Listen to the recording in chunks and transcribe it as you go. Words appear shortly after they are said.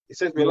It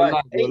says we're live.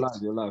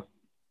 You're live.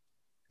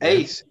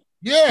 Ace.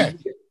 Yeah.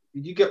 Did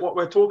you get what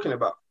we're talking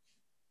about?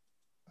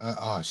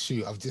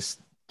 Shoot, I've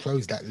just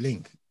closed that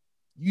link.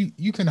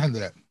 You can handle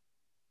that.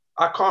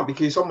 I can't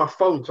because it's on my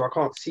phone, so I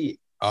can't see it.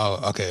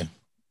 Oh, okay.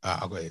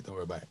 I'll go ahead. Don't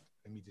worry about it.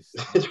 Let me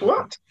just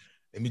What?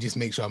 Let me just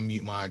make sure I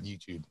mute my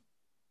YouTube.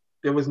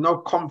 There was no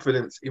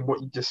confidence in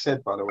what you just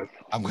said, by the way.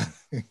 I'm gonna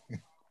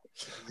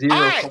Zero.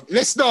 All right,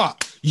 let's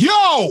start.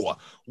 Yo,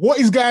 what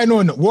is going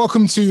on?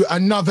 Welcome to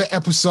another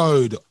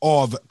episode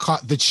of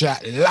Cut the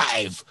Chat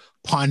live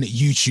on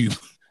YouTube.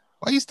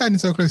 Why are you standing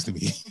so close to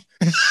me?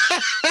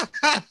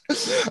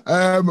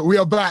 We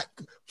are back,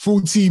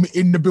 full team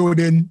in the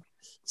building.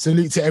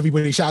 Salute to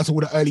everybody. Shout out to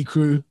all the early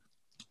crew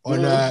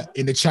on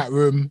in the chat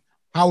room.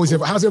 How's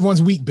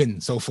everyone's week been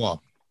so far?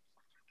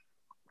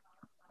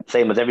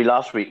 Same as every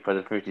last week for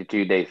the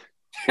 52 days,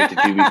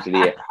 52 weeks of the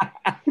year.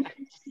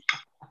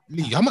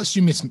 Lee, how much do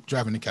you miss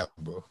driving the cab,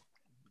 bro?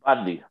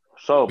 Badly,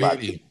 so bad,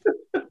 Really?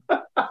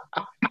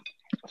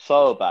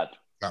 so bad.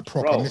 Like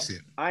proper Bro, miss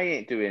it. I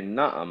ain't doing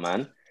nothing,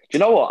 man. Do you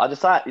know what? I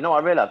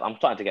realized I'm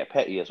starting to get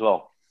petty as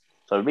well.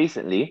 So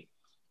recently,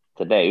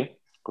 today,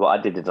 what I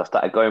did is I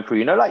started going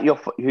through, like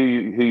who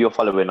you're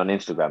following on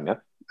Instagram, yeah?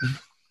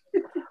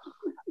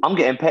 I'm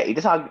getting petty.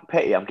 This is how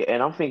petty I'm getting.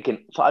 I'm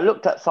thinking, so I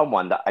looked at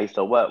someone that I used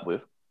to work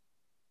with,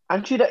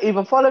 and she didn't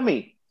even follow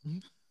me.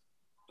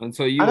 And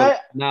so you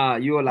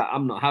were like,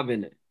 I'm not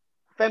having it.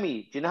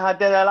 Femi, do you know how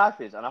dead her life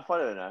is? And I'm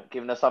following her,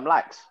 giving her some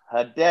likes.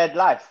 Her dead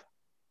life.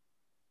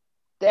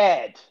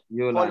 Dead.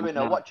 You're following like,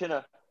 her, watching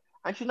her.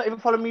 And she's not even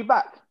following me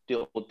back.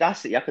 The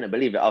audacity, I couldn't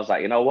believe it. I was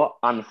like, you know what?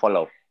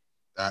 Unfollow.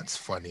 That's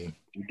funny.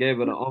 You gave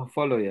her the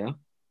unfollow, yeah?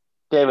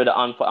 Gave her the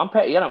unfollow. I'm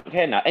petty. I don't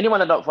care now. Anyone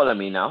that don't follow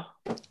me now,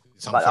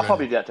 like, I'll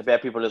probably do that to bare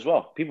people as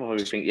well. People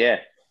probably think, yeah.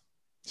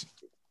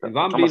 If I'm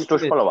a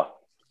stush follower.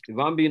 If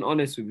I'm being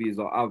honest with you,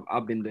 so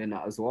I've been doing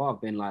that as well.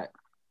 I've been like,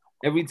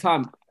 every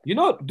time,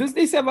 does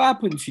this ever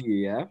happen to you,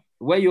 yeah?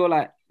 Where you're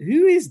like,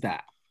 who is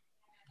that?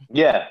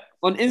 Yeah.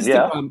 On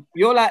Instagram,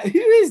 You're like, who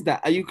is that?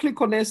 And you click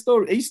on their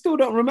story, and you still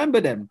don't remember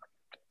them.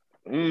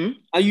 Mm-hmm.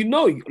 And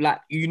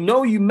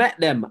you met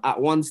them at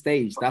one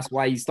stage. That's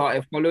why you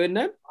started following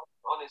them.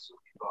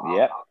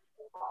 Yeah.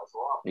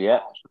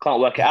 Yeah.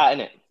 Can't work it out,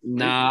 innit?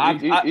 Nah.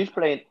 Who's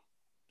playing?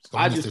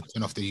 I just have to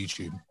turn off the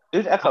YouTube.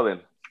 Who's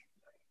echoing?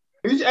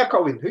 Who's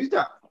echoing? Who's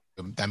that?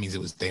 That means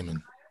it was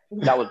Damon.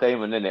 That was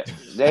Damon,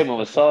 innit? Damon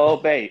was so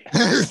bait.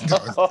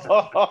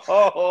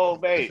 Oh,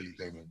 bait.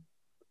 Damon.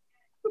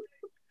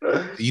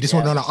 You just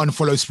want on an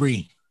unfollow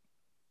spree.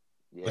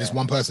 Yeah. But it's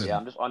one person. Yeah,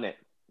 I'm just on it.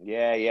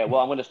 Yeah.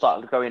 Well, I'm going to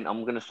start going.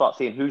 I'm going to start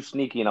seeing who's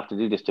sneaky enough to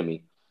do this to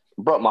me.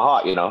 It broke my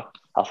heart,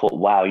 I thought,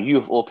 wow, you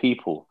of all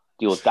people,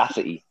 the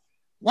audacity.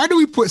 Why do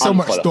we put so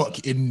much stock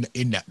in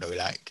that though?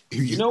 Like,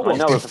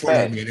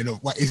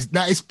 what is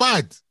that? It's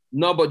bad.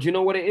 No, but do you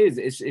know what it is?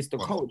 It's the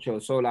culture.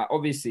 So like,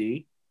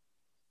 obviously,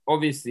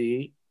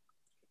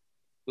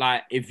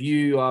 like if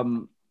you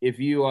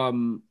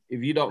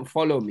don't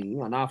follow me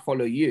and I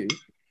follow you,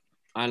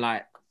 and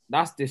like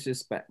that's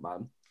disrespect,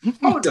 man.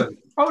 Hold on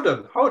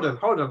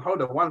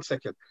 1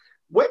 second.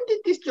 When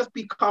did this just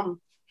become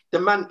the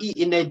man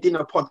eating their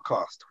dinner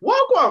podcast?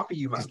 What go on for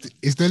you, man?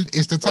 It's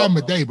the time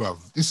of day, bro.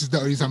 This is the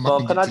only time.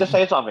 Well, can I just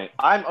say something?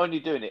 I'm only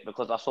doing it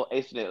because I saw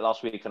Ace in it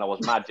last week and I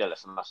was mad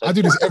jealous. And I said, I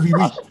do this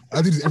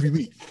every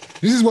week.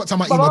 This is what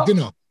time I eat my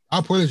dinner. I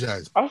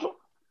apologize.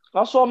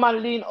 I saw a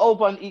man lean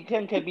over and eat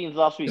Kenke beans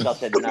last week. I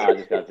said, nah,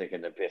 this guy's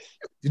taking the piss.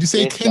 Did you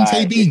say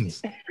Kenke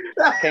beans?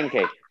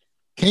 Kenke.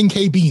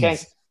 Kenke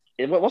beans.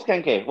 What's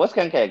Kenke? What's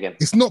Kenke again?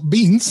 It's not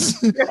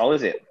beans. Oh,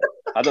 is it?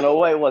 I don't know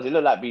what it was. It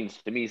looked like beans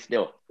to me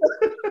still.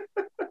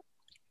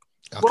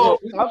 Well,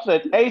 I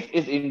said Ace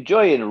is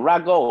enjoying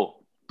rago.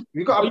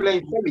 You got to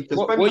blame Femi.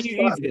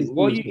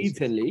 What are you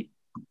eating, Lee?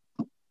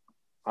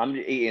 I'm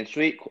eating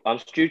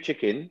stewed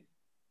chicken,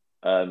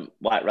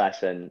 white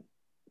rice and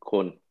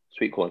corn,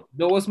 sweet corn.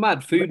 You know what's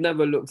mad? Food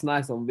never looks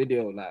nice on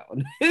video, like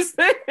on this.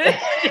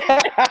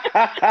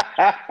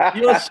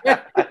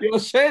 You're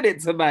showing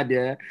it to man,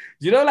 yeah.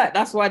 Do like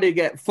that's why they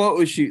get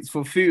photo shoots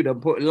for food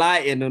and put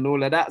lighting and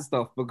all of that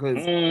stuff because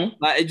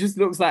like it just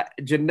looks like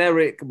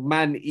generic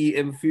man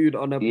eating food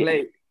on a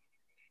plate.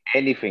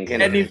 Anything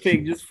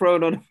just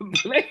thrown on a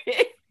plate.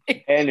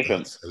 Anything.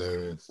 That's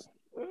hilarious.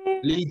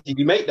 Lee, did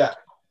you make that?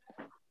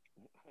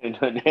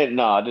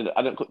 No, I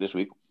didn't cook this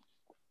week.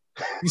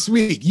 This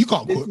week you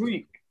can't cook.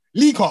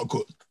 Lee can't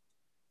cook.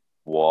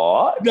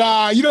 What?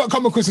 Nah, you don't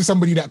come across as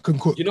somebody that can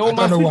cook. You know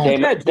Damon,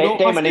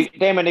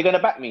 you're gonna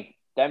back me.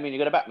 Damon, you're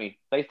gonna back me.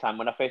 FaceTime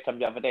when I FaceTime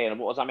the other day, and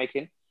what was I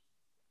making?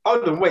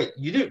 Hold on, wait.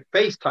 You didn't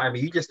FaceTime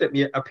me. You just sent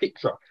me a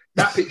picture.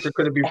 That picture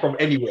could have been from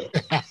anywhere.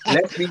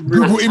 Let's be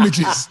real. Google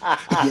Images.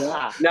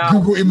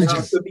 Google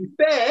Images. Now, to be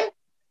fair,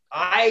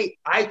 I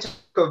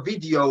took a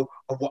video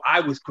of what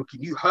I was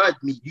cooking. You heard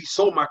me. You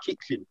saw my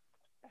kitchen.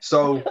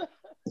 So,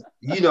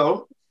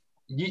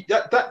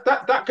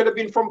 that could have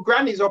been from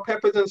Granny's or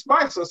Peppers and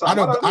Spice or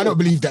something. I don't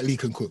believe that Lee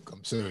can cook.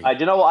 I'm sorry. Do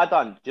you know what I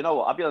done? Do you know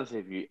what? I'll be honest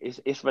with you.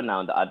 It's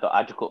renowned that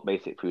I just cook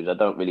basic foods. I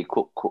don't really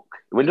cook.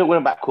 When we're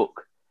about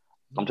cook,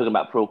 I'm talking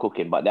about pro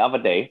cooking. But the other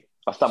day,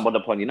 I stumbled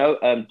upon,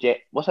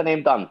 what's her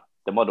name? Dunn,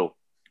 the model.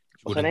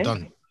 What's her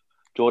name?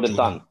 Jordan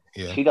Dunn.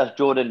 Yeah. She does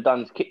Jordan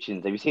Dunn's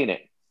Kitchens. Have you seen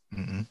it?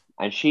 Mm-mm.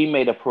 And she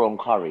made a prawn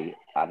curry,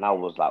 and I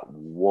was like,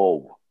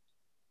 whoa.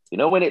 You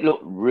know, when it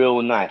looked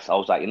real nice, I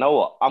was like, you know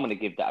what? I'm going to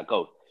give that a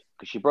go.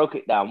 Because she broke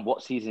it down,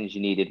 what seasons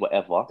you needed,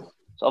 whatever.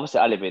 So obviously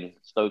I live in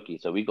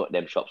Stokey, so we got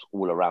them shops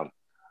all around.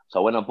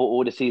 So when I bought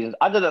all the seasons,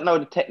 I didn't know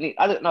the technique.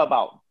 I didn't know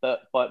about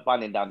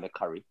binding down the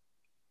curry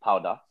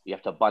powder. You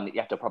have to bun it. You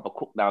have to proper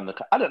cook down the.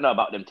 I don't know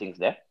about them things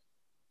there.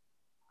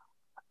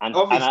 And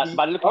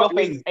by looking at your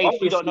face,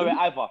 Ace, you don't know it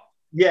either.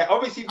 Yeah,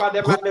 obviously by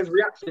their man's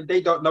reaction,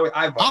 they don't know it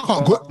either. I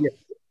can't cook. Yeah.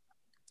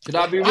 Should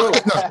I be real?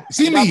 No,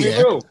 see me,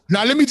 yeah.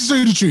 Now let me tell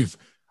you the truth.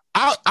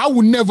 I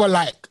will never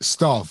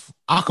starve.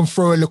 I can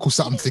throw a little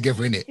something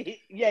together in it.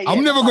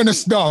 I'm never gonna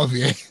starve,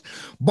 yeah.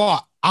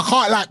 But I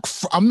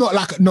can't I'm not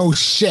like no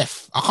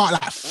chef. I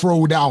can't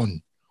throw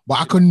down.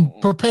 But I can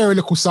prepare a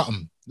little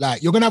something.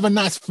 Like you're gonna have a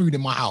nice food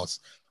in my house.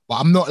 But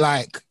I'm not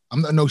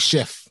no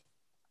chef.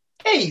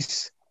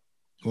 Ace,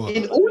 What?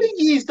 in all the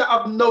years that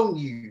I've known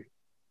you,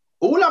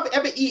 all I've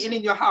ever eaten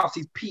in your house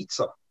is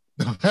pizza.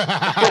 What are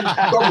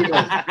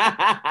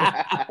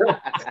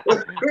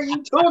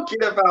you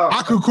talking about?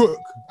 I can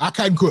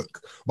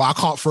cook, but I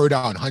can't throw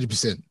down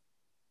 100%.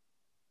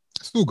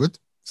 It's all good.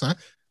 Do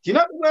you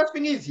know what the worst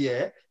thing is,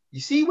 yeah? You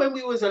see, when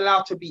we was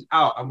allowed to be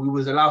out and we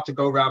was allowed to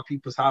go around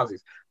people's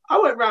houses, I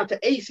went round to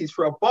Ace's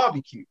for a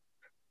barbecue.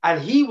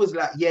 And he was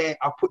like, yeah,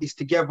 I put this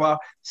together,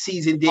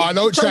 seasoned it. Oh,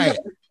 don't try it.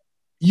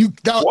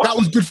 That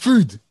was good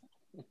food.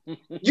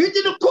 You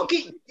didn't cook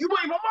it. You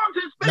weren't even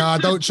on. Nah,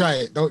 don't try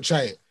it. Don't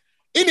try it.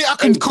 In it, I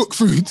can cook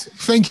food.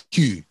 Thank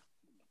you.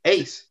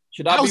 Ace.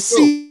 Should I be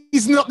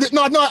season up?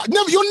 No,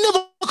 never. You're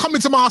never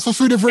coming to my house for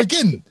food ever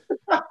again.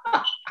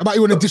 About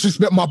you want to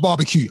disrespect my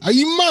barbecue? Are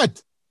you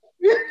mad?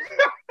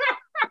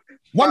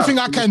 One thing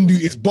I can do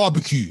is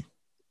barbecue.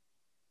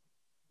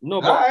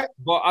 No, but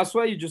I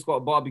swear you just got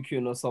a barbecue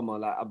in the summer.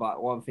 Like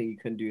about one thing you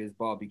can do is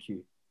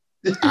barbecue.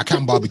 I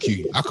can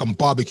barbecue. I can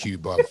barbecue,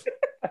 bruv.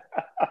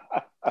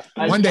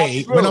 One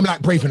day when I'm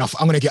brave enough,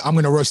 I'm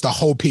gonna roast a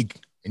whole pig,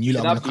 and you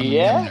lot come.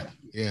 Yeah.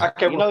 Yeah.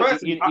 Okay, you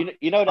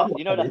know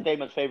that's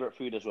Damon's favorite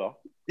food as well.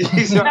 You're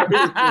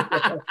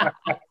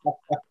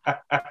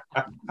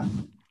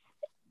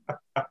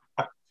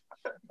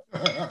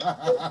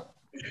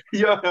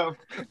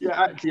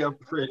actually a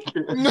prick.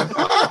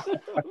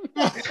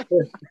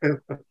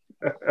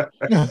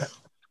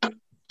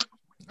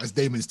 That's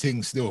Damon's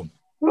thing still.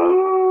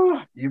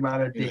 You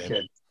man a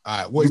dickhead. All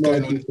right, what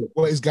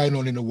is going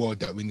on in the world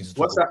that we need to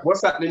talk about?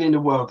 What's happening in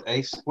the world,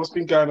 Ace? What's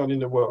been going on in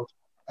the world?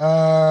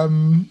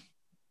 Sorry.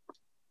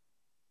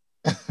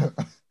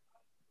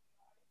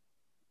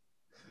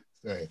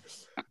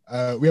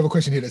 We have a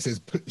question here that says,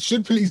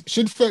 should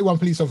 31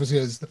 police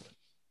officers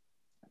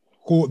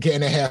caught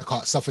getting a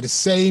haircut suffer the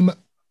same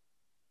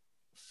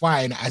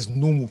fine as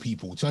normal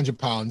people,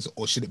 £200,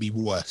 or should it be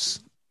worse?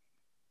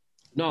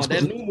 No,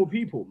 they're normal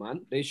people,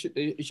 man. It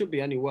should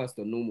be any worse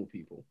than normal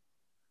people.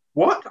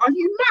 What? Are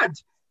you mad?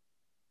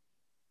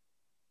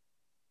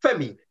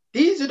 Femi,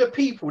 these are the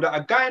people that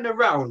are going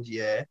around,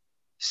 yeah,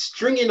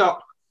 stringing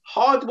up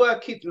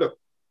hard-working. Look,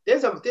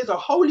 there's a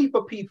whole heap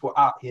of people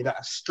out here that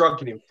are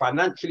struggling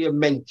financially and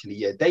mentally.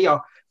 Yeah, they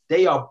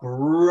are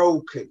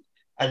broken,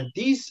 and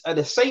these are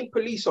the same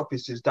police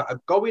officers that are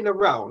going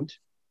around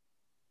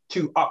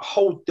to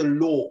uphold the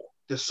law,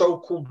 the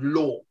so-called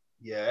law.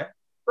 Yeah,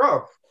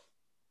 bruv.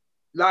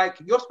 Like,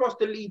 you're supposed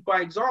to lead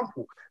by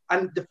example,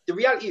 and the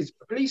reality is,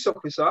 a police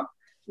officer.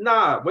 You're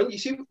not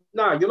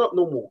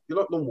normal. You're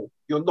not normal.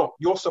 You're not.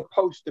 You're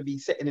supposed to be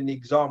setting an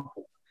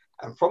example,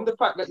 and from the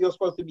fact that you're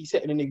supposed to be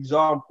setting an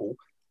example,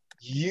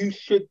 you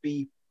should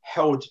be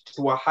held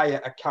to a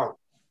higher account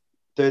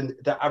than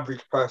the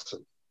average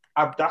person.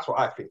 That's what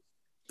I think.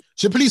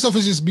 Should police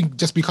officers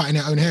just be cutting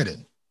their own hair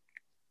then?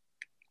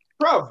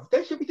 Bruv,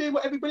 they should be doing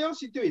what everybody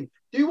else is doing.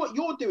 Do what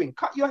you're doing.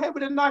 Cut your hair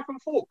with a knife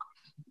and fork.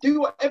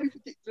 Do what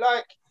everything,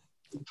 like,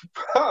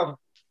 bruv.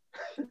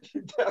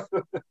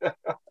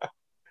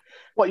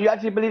 What, you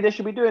actually believe they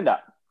should be doing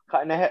that?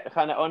 Cutting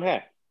their own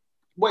hair?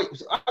 Wait,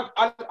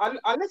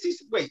 unless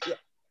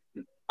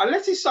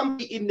it's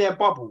somebody in their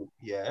bubble,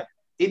 yeah,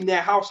 in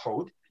their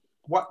household,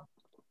 what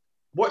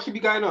should be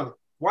going on?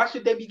 Why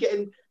should they be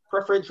getting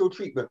preferential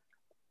treatment?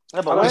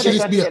 No, but where are they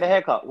going to get a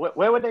haircut?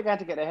 Where were they going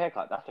to get a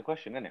haircut? That's the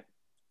question, isn't it?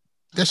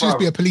 There should just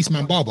be a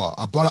policeman barber,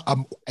 a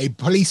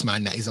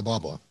policeman that is a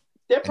barber.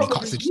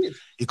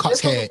 He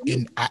cuts hair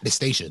at the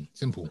station.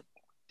 Simple.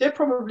 There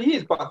probably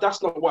is, but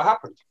that's not what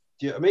happened.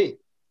 Do you know what I mean?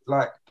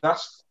 Like,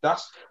 that's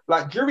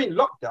like during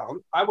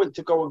lockdown, I went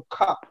to go and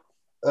cut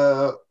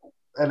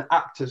an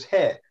actor's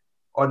hair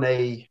on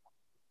a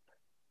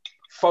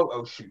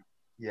photo shoot.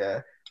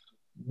 Yeah.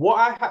 What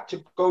I had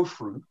to go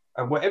through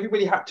and what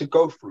everybody had to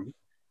go through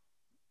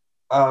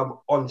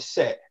on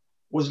set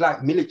was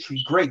like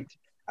military grade.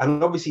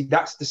 And obviously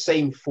that's the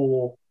same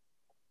for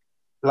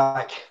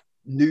like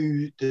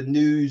the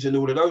news and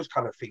all of those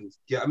kind of things.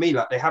 Do you know what I mean?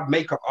 Like, they have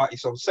makeup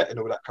artists on set and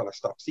all that kind of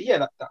stuff. So yeah,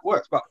 that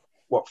works. But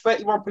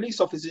 31 police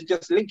officers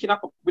just linking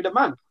up with a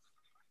man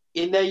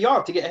in their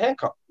yard to get a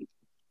haircut.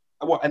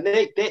 And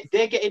they're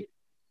getting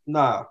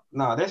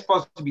they're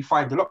supposed to be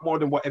fined a lot more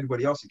than what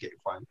everybody else is getting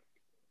fined.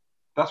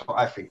 That's what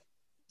I think.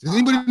 Does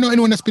anybody know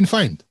anyone that's been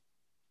fined?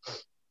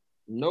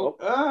 No.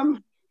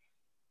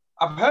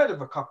 I've heard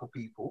of a couple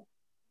people.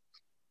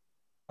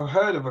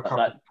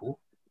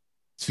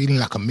 It's feeling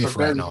like a myth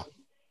right now.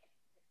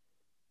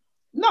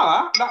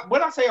 No, like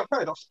when I say I've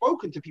heard, I've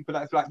spoken to people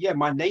that's like, yeah,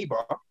 my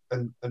neighbor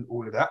and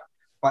all of that.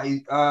 But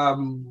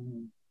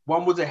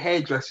one was a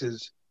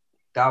hairdresser's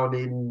down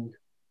in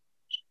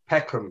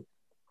Peckham,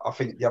 I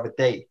think the other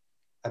day,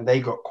 and they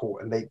got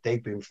caught and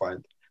they've been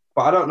fined.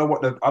 But I don't know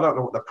what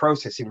the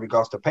process in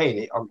regards to paying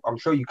it. I'm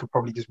sure you could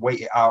probably just wait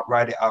it out,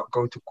 ride it out,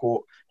 go to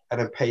court, and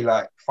then pay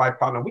like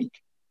 £5 a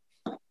week.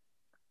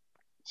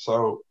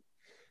 So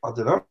I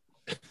don't know.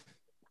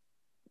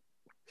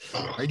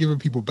 I'm giving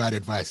people bad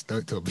advice.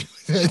 Don't tell me.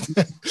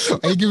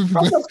 I'm giving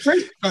people.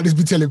 Can't just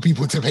be telling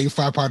people to pay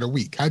 £5 a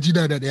week. How do you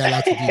know that they're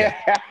allowed to do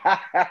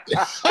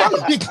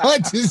that? You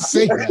can't just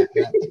say that.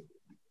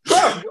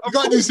 You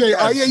can't just say,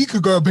 "Oh yeah, you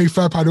could go and pay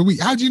 £5 a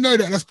week." How do you know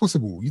that that's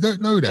possible? You don't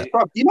know that.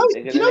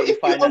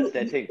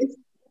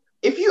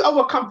 If you owe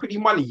a company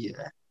money,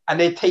 yeah, and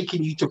they're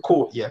taking you to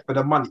court, yeah, for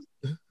the money,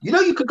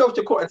 you could go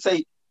to court and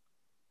say,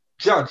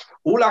 "Judge,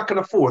 all I can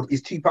afford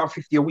is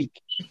 £2.50 a week."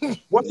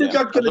 What's the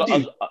judge gonna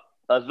do?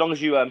 As long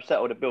as you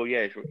settle the bill,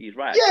 yeah, he's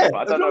right. Yeah,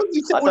 as long as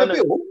you settle the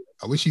bill.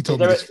 I wish you told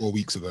me this 4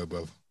 weeks ago,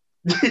 bro.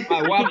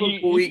 What happened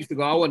 4 weeks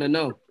ago? I want to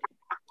know.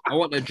 I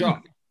want the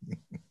drop.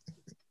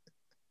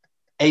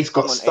 Ace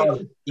got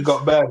stung. He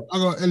got burned. I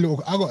got a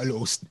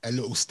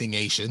little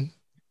stingation.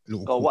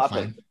 What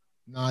happened?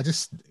 No,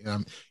 just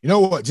you know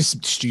what?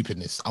 Just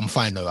stupidness. I'm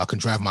fine though. I can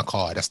drive my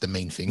car. That's the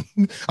main thing.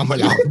 I'm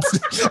allowed.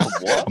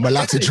 I'm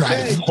allowed to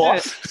drive.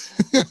 What?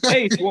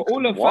 Hey, we're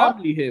all a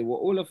family here. We're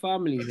all a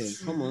family here.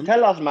 Come on.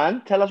 Tell us,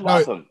 man. Tell us what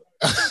happened.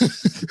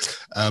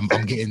 I'm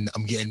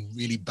getting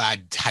really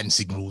bad hand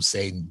signals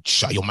saying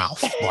shut your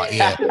mouth. But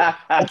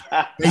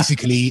yeah,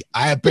 basically,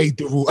 I obeyed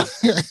the rule.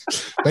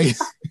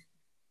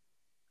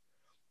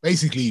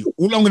 Basically,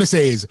 all I'm gonna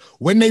say is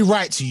when they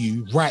write to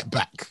you, write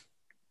back.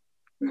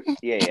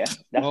 Yeah. That's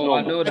normal.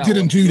 I know that. I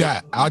didn't do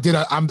that.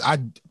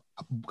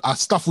 Our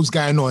stuff was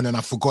going on and I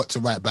forgot to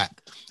write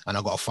back, and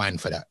I got a fine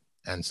for that,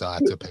 and so I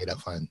had to pay that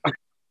fine.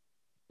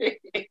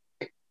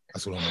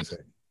 That's all I'm gonna say.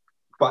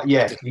 But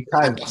yeah, you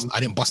can. I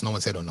didn't bust no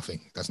one's head or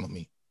nothing. That's not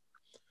me.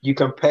 You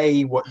can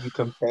pay what you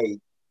can pay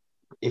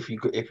if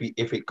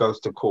it goes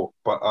to court.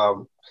 But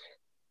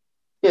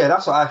yeah,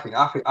 that's what I think.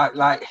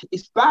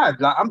 It's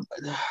bad. Like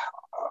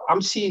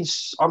I'm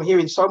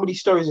hearing so many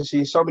stories and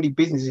seeing so many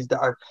businesses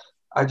that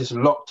are just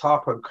locked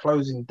up and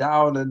closing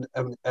down and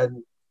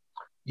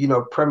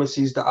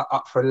premises that are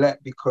up for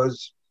let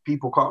because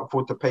people can't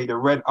afford to pay the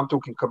rent. I'm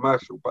talking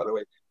commercial, by the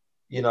way.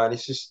 And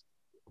it's just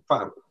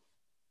fam.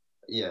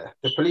 Yeah,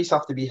 the police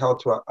have to be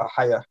held to a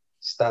higher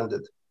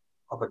standard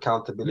of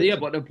accountability. Yeah,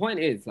 but the point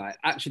is, like,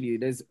 actually,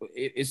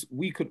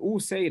 we could all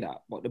say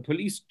that, but the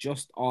police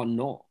just are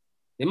not.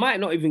 They might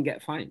not even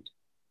get fined.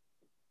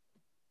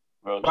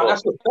 But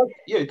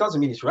it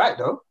doesn't mean it's right,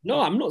 though. No,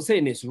 I'm not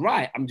saying it's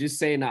right. I'm just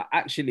saying that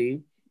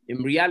actually,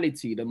 in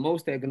reality, the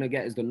most they're gonna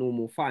get is the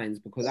normal fines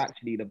because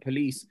actually the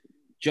police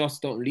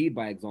just don't lead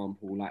by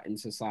example, like in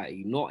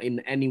society, not in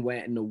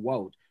anywhere in the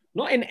world,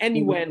 in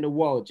the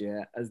world,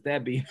 yeah, as there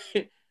be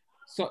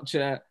such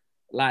a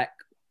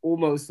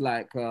almost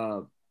like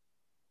a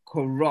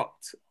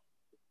corrupt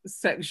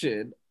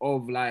section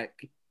of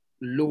like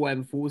law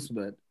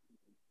enforcement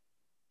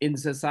in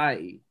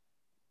society.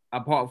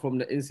 Apart from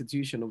the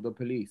institution of the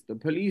police. The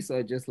police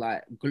are just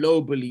like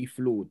globally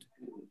flawed.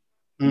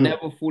 They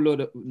never follow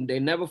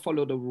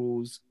the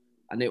rules,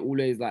 and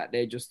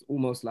they're just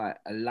almost like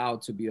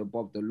allowed to be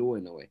above the law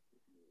in a way.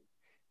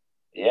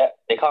 Yeah,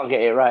 they can't get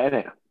it right,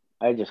 innit?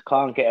 I just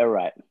can't get it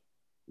right.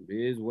 It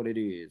is what it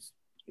is.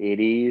 It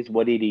is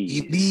what it is.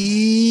 It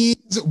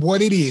is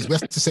what it is. We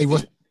have to say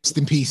rest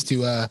in peace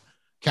to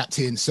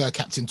Sir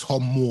Captain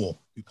Tom Moore,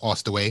 who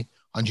passed away,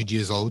 100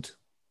 years old.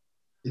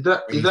 Is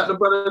that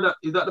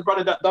the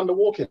brother that done the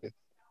walking?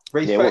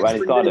 Raised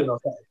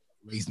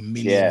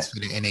millions for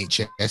the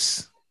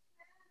NHS.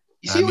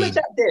 You see all of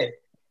that there?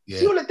 Yeah.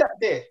 See all of that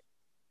there?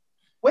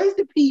 Where's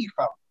the P,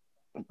 fam?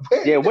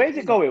 Where's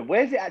it going?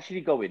 Where's it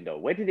actually going though?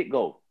 Where did it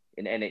go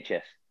in the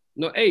NHS?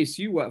 No, Ace,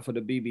 you work for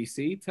the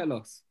BBC. Tell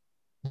us.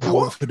 I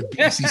work for the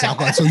BBC, so I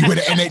can't tell you where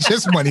the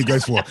NHS money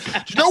goes for.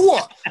 Do you know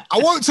what? I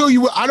won't tell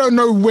you. I don't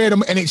know where the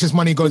NHS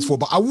money goes for,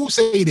 but I will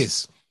say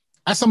this.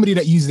 As somebody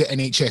that uses the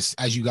NHS,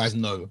 as you guys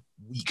know,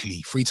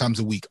 weekly, 3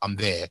 times a week, I'm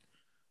there.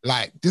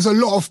 Like, there's a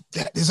lot of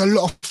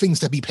things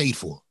to be paid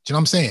for. Do you know what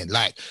I'm saying?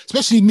 Like,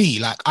 especially me,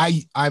 like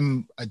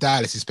I'm a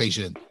dialysis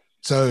patient.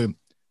 So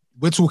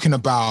we're talking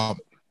about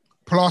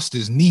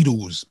plasters,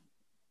 needles,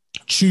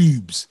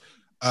 tubes,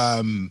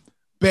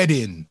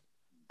 bedding.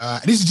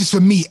 And this is just for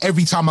me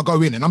every time I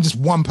go in, and I'm just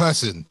one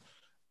person.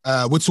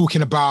 We're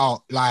talking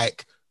about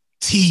like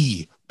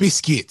tea,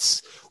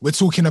 biscuits. We're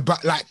talking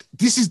about like,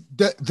 this is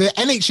the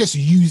NHS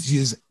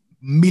uses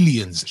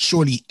millions,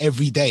 surely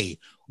every day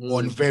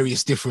on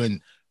various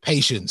different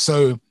patients.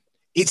 So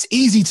it's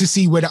easy to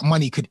see where that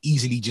money could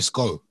easily just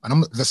go.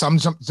 And do you know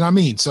what I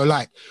mean? So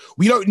like,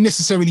 we don't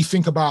necessarily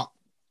think about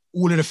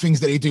all of the things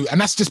that they do.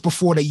 And that's just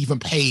before they even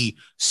pay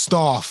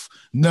staff,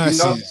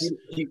 nurses,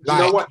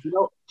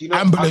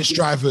 ambulance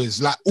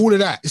drivers, like all of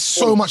that. It's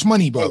so much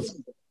money, bro.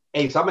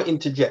 Ace, I'm going to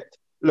interject.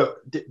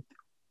 Look,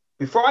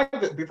 before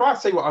I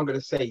say what I'm going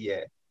to say,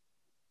 yeah,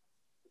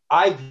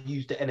 I've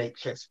used the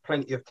NHS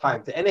plenty of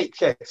times. The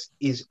NHS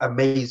is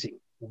amazing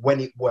when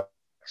it works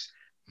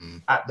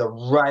at the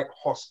right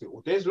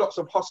hospital. There's lots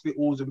of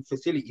hospitals and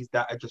facilities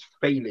that are just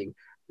failing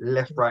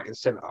left, right, and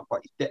centre.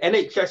 But the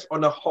NHS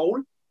on a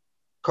whole,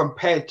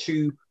 compared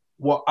to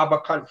what other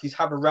countries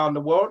have around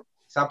the world,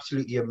 it's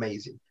absolutely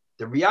amazing.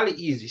 The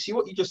reality is, you see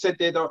what you just said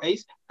there, though,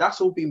 Ace? That's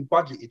all been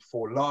budgeted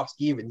for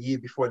last year and the year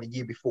before and the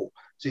year before.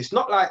 So it's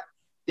not like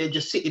they're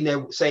just sitting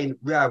there saying,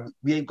 yeah,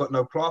 we ain't got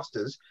no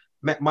plasters.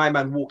 My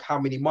man walk how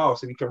many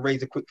miles so we can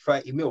raise a quick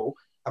 30 mil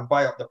and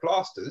buy up the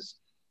plasters.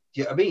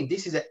 Do you know what I mean?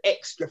 This is an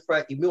extra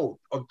 30 mil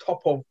on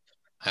top of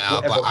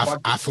but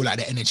I feel like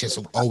the NHS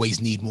will always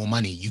need more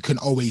money. You can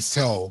always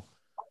tell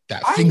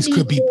that things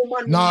could be...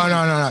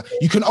 No.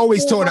 You can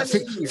always tell that...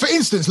 For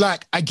instance,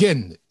 like,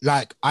 again,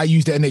 like, I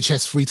use the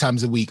NHS 3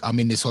 times a week. I'm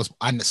in this hospital.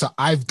 And so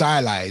I've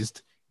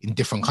dialyzed in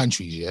different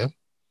countries, yeah?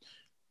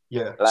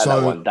 Yeah. Like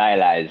that one,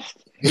 dialyzed.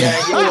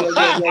 Yeah.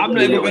 I'm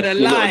not even gonna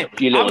lie.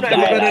 I'm not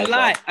even gonna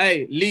lie.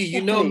 Hey, Lee,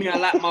 you know me. I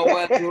like my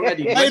words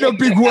already. Ain't a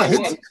big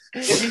word.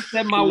 If you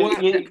said my word,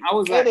 I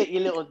was like,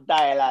 you little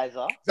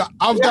dialyzer. So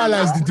I've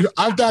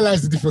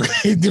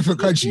dialyzed in different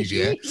countries,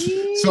 yeah.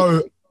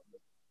 So,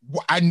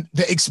 and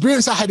the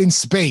experience I had in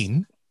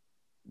Spain,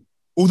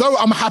 although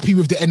I'm happy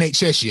with the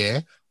NHS,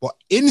 yeah, but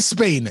in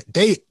Spain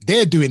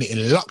they're doing it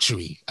in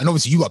luxury, and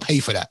obviously you got to pay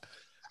for that.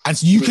 And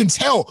so you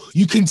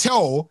can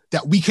tell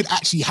that we could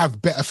actually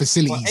have better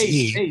facilities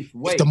here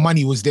if the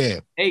money was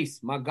there.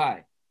 Ace, my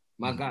guy.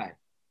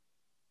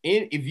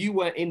 If you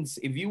were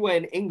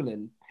in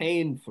England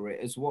paying for it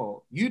as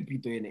well, you'd be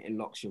doing it in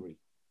luxury.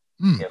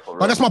 Yeah,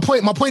 but that's my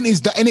point. My point is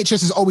the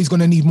NHS is always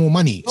going to need more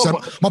money. No, so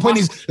my point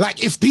is,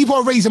 like, if people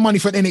are raising money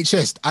for the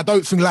NHS, I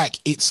don't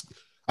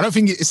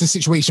think it's a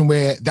situation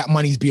where that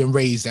money's being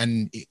raised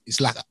and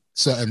it's like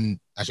certain.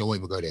 Actually, I won't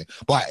even go there.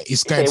 But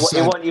it's going to...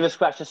 It won't even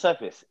scratch the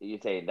surface, you're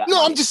saying that? No,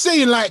 money. I'm just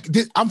saying, like,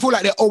 I feel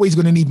like they're always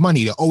going to need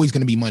money. They're always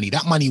going to be money.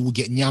 That money will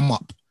get nyam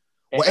up.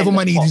 Whatever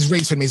money is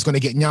raised for them is going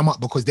to get nyam up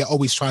because they're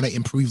always trying to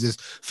improve this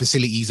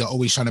facilities. They're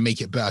always trying to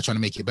make it better. So,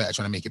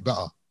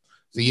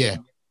 yeah.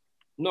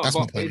 No, that's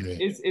but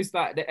it's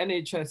like the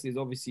NHS is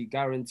obviously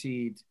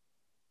guaranteed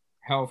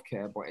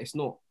healthcare, but it's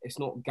not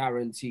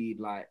guaranteed,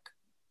 like,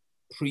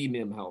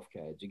 premium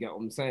healthcare. Do you get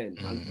what I'm saying?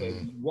 Mm-hmm. And so if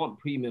you want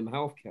premium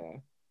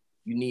healthcare,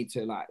 you need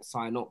to like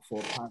sign up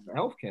for private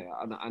healthcare.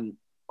 And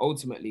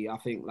ultimately, I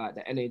think like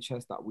the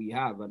NHS that we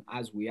have and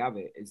as we have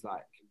it is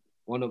like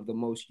one of the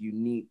most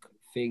unique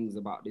things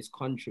about this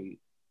country.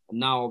 And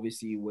now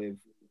obviously with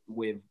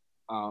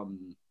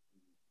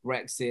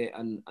Brexit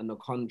and the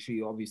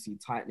country obviously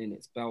tightening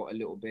its belt a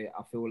little bit,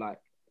 I feel like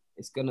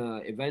it's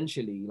gonna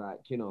eventually, like,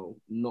 you know,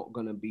 not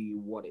gonna be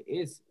what it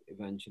is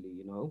eventually,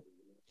 you know.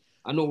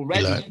 And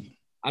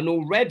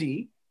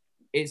already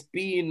it's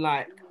being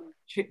like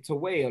chipped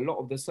away. A lot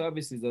of the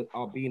services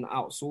are being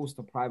outsourced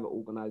to private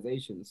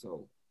organizations.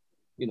 So,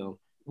 you know,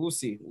 we'll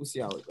see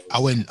how it goes. I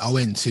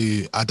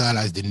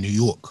dialyzed in New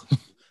York.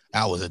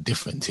 That was a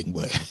different thing,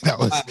 but I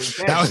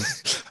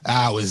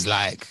was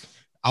like,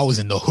 I was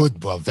in the hood,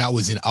 bro. I felt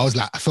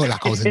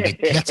like I was in the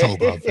ghetto,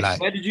 bro.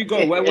 Like, where did you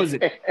go? Where was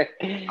it?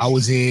 I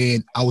was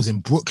in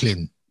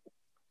Brooklyn.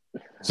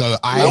 So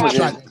what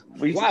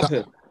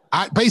happened?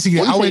 I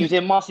went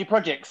in Marcy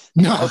Projects.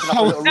 No.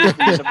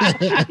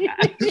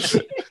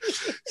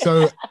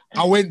 So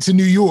I went to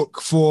New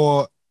York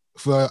for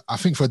I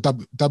think for a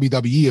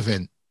WWE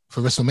event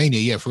for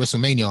WrestleMania. Yeah, for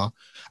WrestleMania.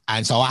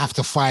 And so I have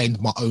to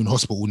find my own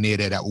hospital near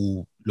there that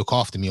will look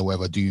after me or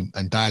whatever,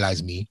 and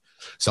dialyze me.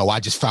 So I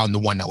just found the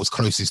one that was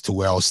closest to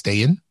where I was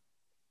staying.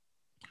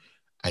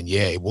 And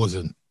yeah, it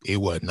weren't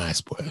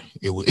nice, boy.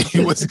 It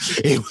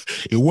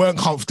weren't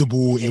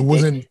comfortable. It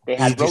wasn't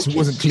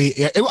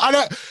clear. They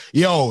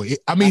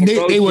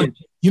were,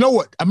 you know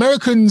what?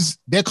 Americans,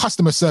 their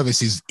customer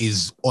service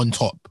is on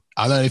top.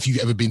 I don't know if you've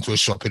ever been to a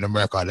shop in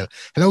America.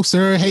 Hello,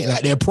 sir. Hey,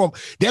 like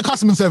their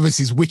customer service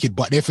is wicked,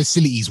 but their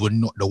facilities were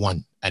not the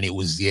one. And it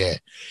was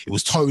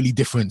totally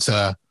different.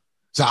 So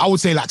I would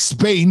say like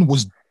Spain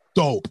was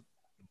dope.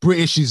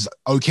 British is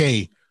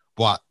okay,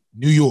 but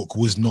New York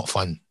was not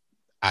fun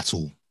at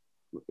all.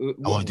 I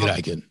won't do that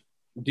again.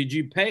 Did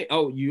you pay?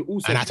 Oh, you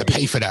also... And I had to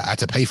pay for that.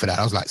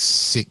 That was like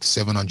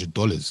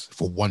 $600-$700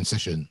 for one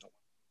session.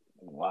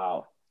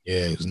 Wow.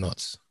 Yeah, it was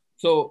nuts.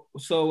 So,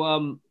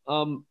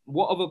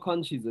 what other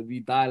countries have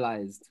you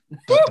dialyzed?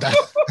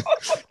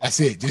 That's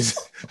it.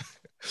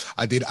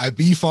 I did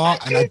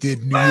Ibiza and I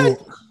did New York.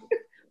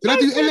 Did I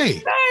do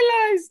LA?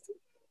 Dialyzed.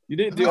 You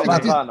didn't do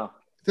LA.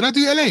 Did I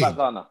do LA?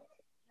 Ghana.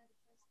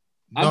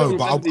 No,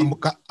 but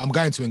I'm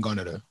going to in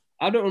Ghana though.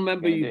 I don't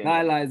remember you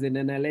dialyzing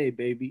in LA,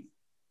 baby.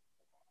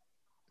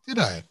 Did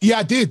I? Yeah,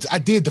 I did. I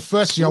did. The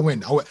first year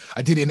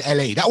I did it in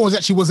LA. That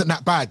wasn't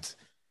that bad.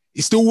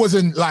 It still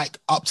wasn't like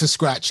up to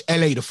scratch.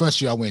 LA, the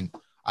first year I went,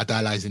 I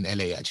dialyzed in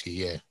LA actually.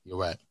 Yeah, you're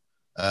right.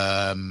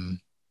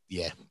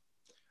 Yeah.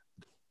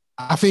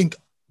 I think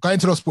going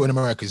to the hospital in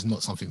America is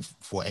not something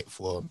for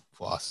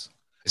us,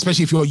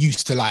 especially if you're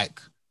used to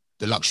like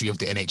the luxury of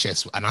the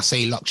NHS. And I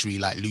say luxury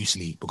like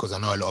loosely because I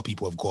know a lot of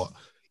people have got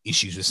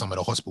issues with some of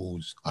the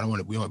hospitals.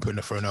 We won't put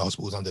the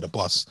hospitals under the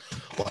bus,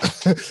 but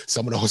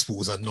some of the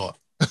hospitals are not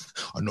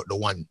the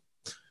one.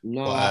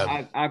 No,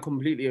 but, I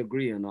completely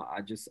agree, and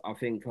I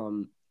think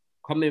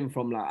coming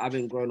from like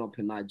having grown up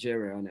in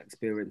Nigeria and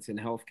experiencing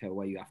healthcare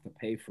where you have to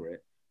pay for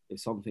it if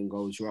something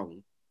goes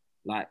wrong,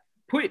 like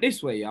put it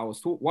this way, I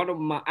was taught one of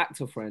my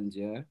actor friends,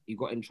 yeah, he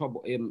got in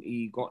trouble,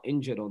 he got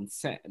injured on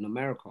set in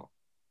America,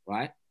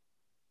 right?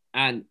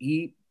 And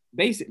he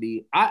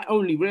basically, I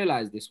only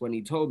realized this when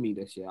he told me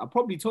this, yeah. I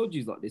probably told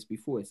you like this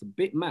before. It's a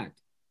bit mad.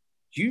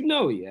 Do you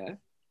know, yeah,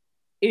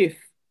 if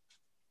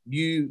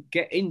you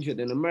get injured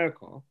in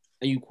America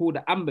and you call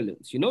the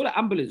ambulance, you know the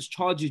ambulance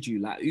charges you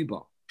like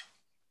Uber.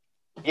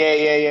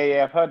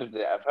 Yeah. I've heard of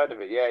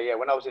it. Yeah.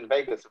 When I was in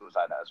Vegas, it was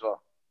like that as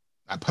well.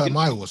 Like per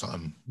mile or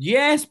something.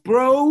 Yes,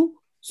 bro.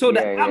 So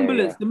the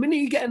ambulance, the minute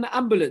you get in the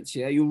ambulance,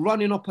 yeah, you're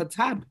running up a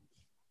tab.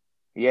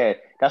 Yeah,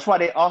 that's why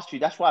they asked you.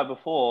 That's why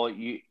before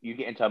you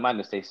get into a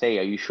madness, they say,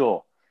 "Are you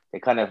sure?" They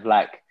kind of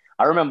like.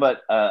 I remember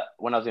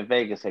when I was in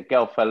Vegas, a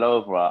girl fell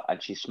over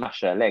and she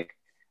smashed her leg,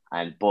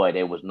 and boy,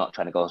 they was not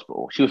trying to go to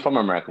hospital. She was from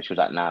America. She was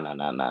like, "No."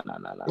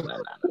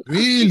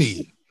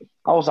 Really?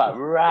 I was like,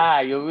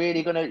 "Right, you're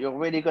really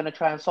gonna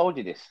try and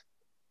soldier this?"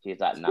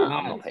 She's like, "Nah,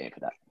 I'm not paying for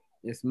that."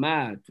 It's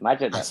mad.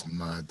 Imagine that's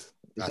mad.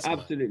 It's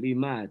absolutely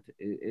mad.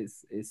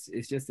 It's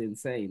just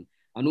insane.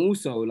 And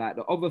also, like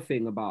the other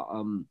thing about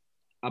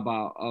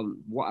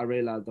what I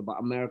realized about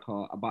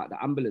America about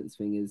the ambulance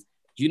thing is,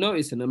 do you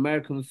notice in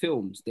American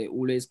films they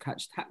always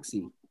catch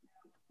taxi?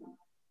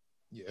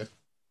 Yeah.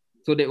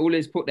 So they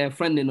always put their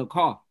friend in a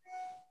car.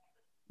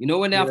 You know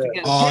when they have to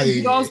get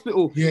to the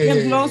hospital,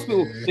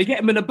 they get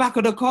him in the back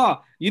of the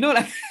car. You know,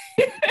 like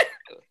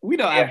we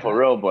don't have for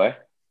real, boy.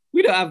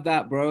 We don't have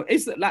that, bro.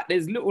 It's like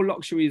there's little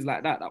luxuries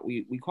like that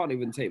we can't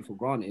even take for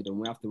granted, and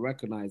we have to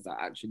recognize that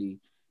actually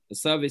the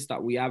service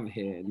that we have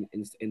here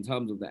in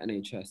terms of the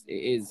NHS, it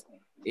is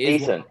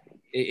decent.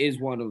 It is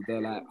one of the,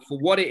 like, for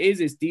what it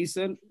is, it's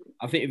decent.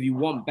 I think if you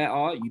want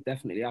better, you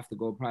definitely have to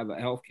go private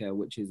healthcare,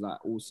 which is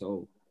like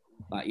also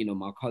like, you know,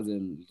 my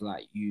cousin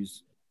like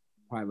used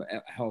private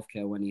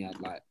healthcare when he had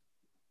like,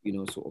 you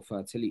know, sort of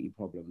fertility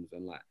problems,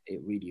 and like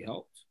it really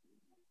helped.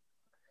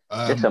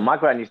 Listen, my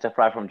grand used to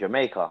fly from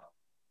Jamaica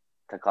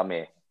to come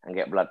here and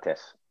get blood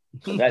tests.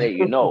 So that let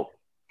you know.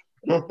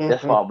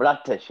 That's for a blood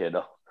test, you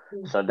know.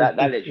 So that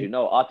lets you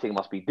know our thing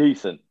must be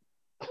decent.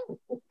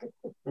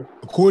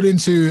 According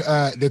to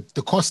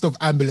the cost of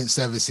ambulance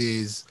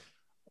services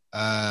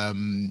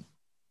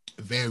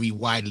vary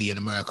widely in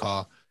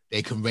America.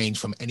 They can range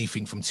from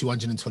anything from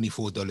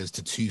 $224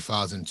 to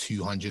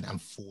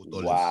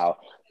 $2,204. Wow.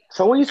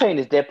 So what you're saying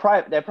is they're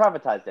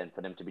privatized then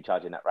for them to be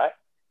charging that, right?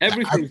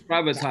 Everything's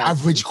privatized. The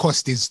average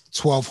cost is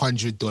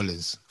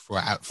 $1,200 for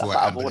an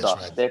ambulance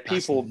ride.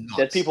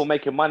 There's people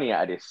making money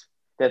out of this.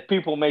 There's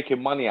people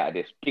making money out of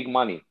this. Big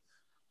money.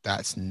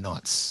 That's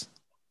nuts.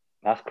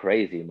 That's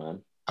crazy,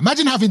 man.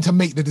 Imagine having to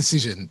make the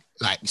decision,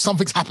 like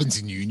something's happened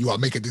to you and you got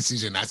to make a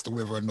decision as to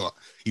whether or not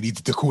you need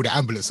to call the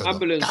ambulance or not.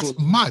 That's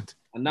mad.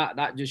 And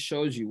that just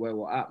shows you where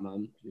we're at,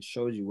 man. It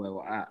shows you where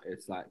we're at.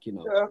 It's like, you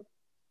know.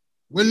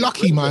 We're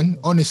lucky, man.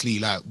 Honestly,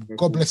 like,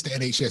 God bless the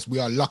NHS. We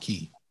are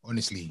lucky,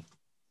 honestly.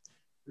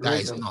 That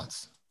is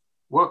nuts.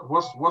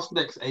 What's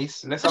next,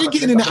 Ace? Imagine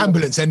getting in the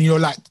ambulance and you're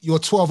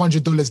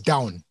 $1,200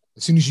 down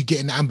as soon as you get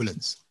in the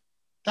ambulance.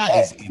 That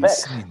is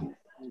insane.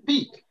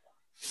 Peak.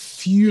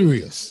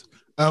 Furious.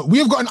 We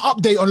have got an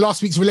update on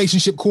last week's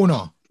relationship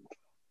corner.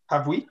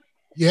 Have we?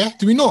 Yeah,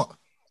 do we not?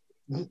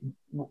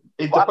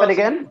 What happened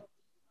again?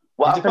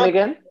 What happened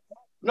again?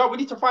 No, we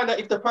need to find out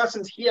if the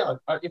person's here.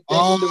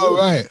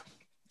 Right.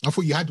 I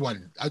thought you had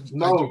one.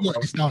 No. I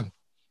got this down.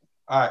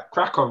 All right,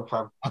 crack on,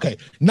 fam. Okay.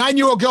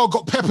 9-year-old girl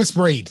got pepper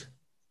sprayed.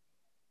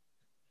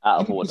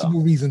 Out of order.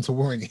 Any reason to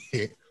warrant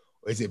it?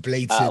 Or is it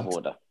blatant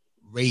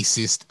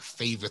racist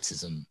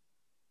favoritism?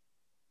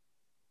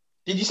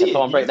 Did you see it?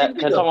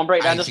 Can someone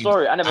break down the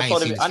story? I never saw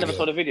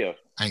the video.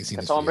 I ain't seen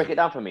Can someone break it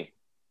down for me?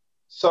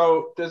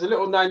 So there's a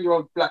little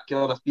 9-year-old black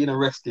girl that's being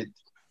arrested,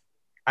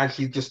 and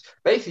she's just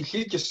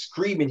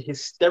screaming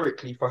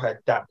hysterically for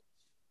her dad.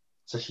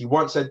 So she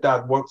wants her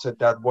dad,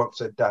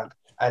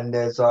 and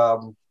there's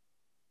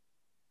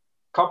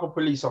couple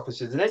police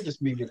officers, and they're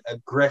just moving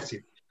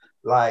aggressive.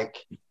 Like,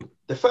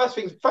 the first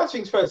things first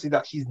is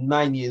that she's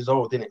 9 years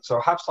old, innit? So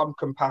have some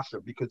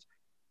compassion, because,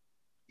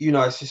 you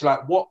know, it's just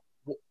like,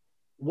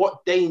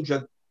 what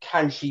danger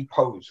can she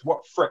pose?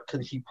 What threat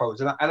can she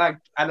pose? And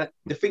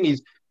the thing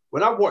is,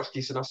 when I watched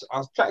this, and I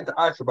was chatting to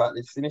Aisha about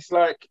this, and it's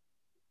like,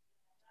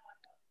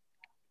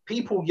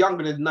 people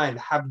younger than 9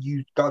 have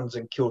used guns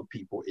and killed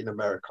people in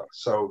America.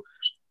 So,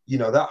 you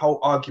know, that whole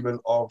argument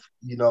of,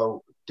 you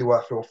know, Do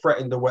I feel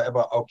threatened or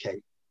whatever?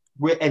 Okay,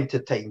 we'll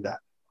entertain that.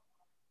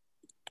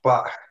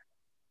 But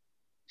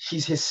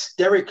she's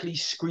hysterically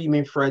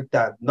screaming for her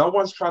dad. No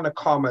one's trying to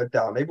calm her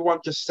down.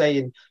 Everyone's just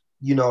saying,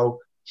 you know,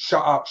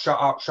 shut up, shut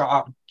up, shut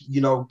up, you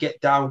know, get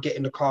down, get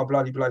in the car,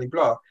 blah, blah, blah,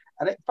 blah.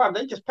 And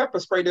they just pepper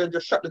sprayed her and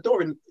just shut the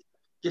door and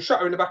just shut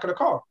her in the back of the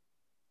car.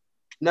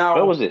 Now,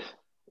 where was this?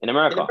 In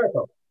America?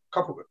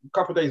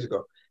 Couple days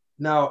ago.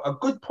 Now, a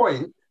good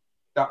point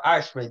that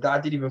Ash made that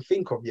I didn't even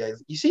think of yet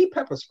is, you see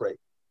pepper spray,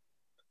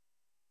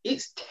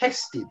 it's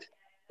tested,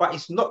 but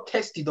it's not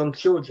tested on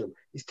children.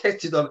 It's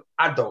tested on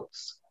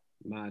adults.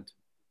 Mad.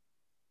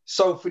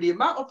 So for the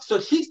amount of, so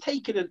she's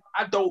taking an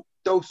adult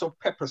dose of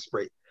pepper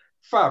spray.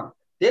 Fam,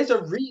 there's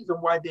a reason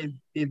why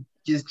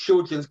there's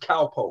children's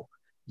Calpol,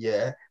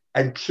 yeah,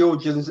 and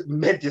children's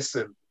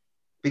medicine,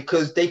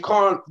 because they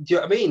can't, do you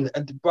know what I mean?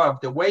 And above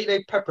the way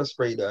they pepper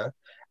sprayed her,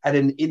 and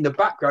then in the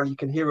background you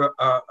can hear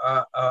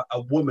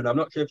a woman, I'm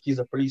not sure if she's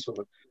a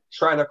policewoman,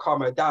 trying to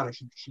calm her down, and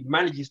she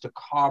manages to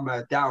calm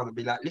her down and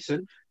be like,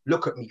 listen,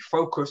 look at me,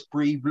 focus,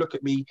 breathe, look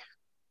at me,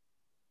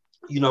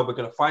 you know, we're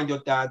gonna find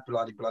your dad,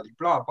 blah blah blah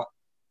blah. But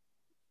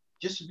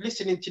just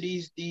listening to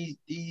these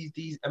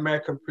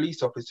American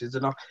police officers,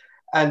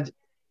 and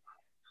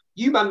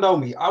you man know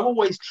me, I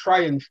always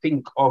try and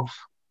think of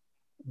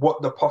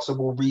what the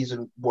possible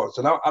reason was,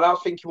 and I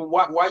was thinking,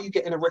 well, why are you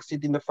getting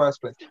arrested in the first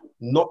place?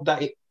 Not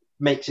that it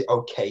makes it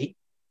okay,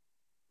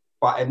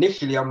 but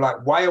initially I'm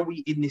like, why are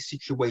we in this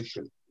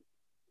situation?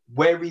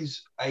 Where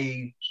is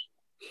a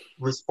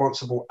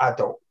responsible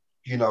adult?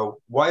 You know,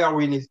 why are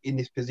we in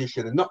this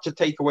position? And not to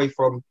take away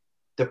from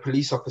the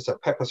police officer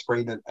pepper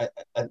spraying a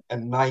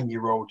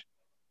 9-year-old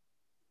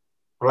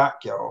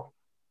black girl,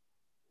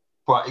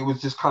 but it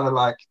was just kind of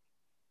like,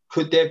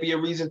 could there be a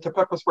reason to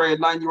pepper spray a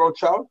 9-year-old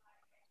child?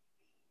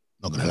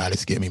 Not gonna lie, this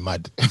is getting me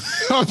mad.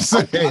 I'm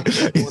saying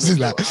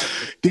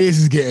this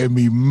is getting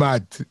me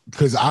mad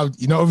because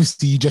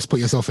obviously you just put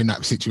yourself in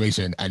that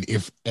situation, and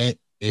if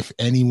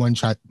anyone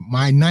tried,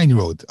 my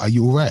 9-year-old, are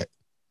you all right?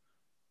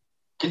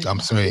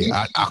 I'm sorry,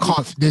 I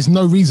can't. There's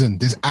no reason.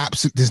 There's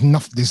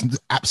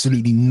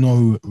absolutely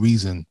no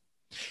reason.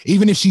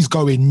 Even if she's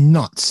going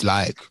nuts,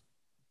 like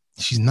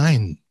she's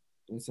 9.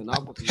 Listen,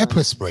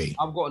 pepper spray.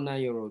 I've got a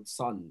 9-year-old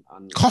son.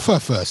 And cuff her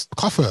first.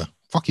 Cuff her.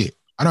 Fuck it.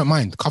 I don't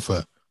mind. Cuff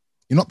her.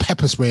 You're not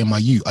pepper spraying my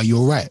youth. Are you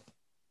all right?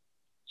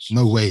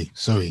 No way.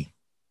 Sorry.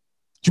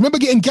 Do you remember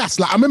getting gassed?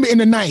 Like, I remember in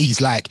the 90s,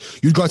 like,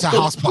 you'd go to a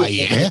house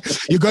party, yeah?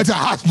 You go to a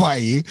house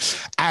party,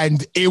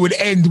 and it would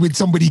end with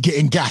somebody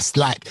getting gassed.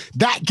 Like,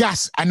 that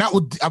gas, and that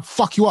would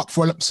fuck you up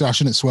for, so I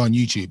shouldn't swear on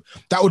YouTube.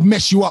 That would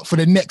mess you up for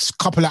the next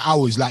couple of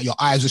hours. Like, your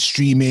eyes are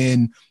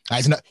streaming.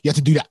 Like, you have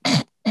to do that.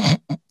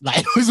 Like,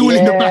 it was all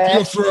in the back of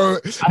your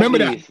throat. Remember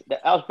that?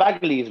 That was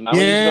Bagley's, man.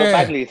 Yeah.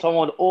 Bagley's.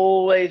 Someone would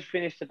always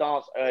finish the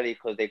dance early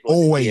because they got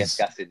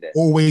gas in there.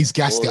 Always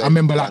gassed it. I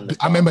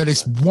remember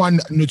this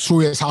one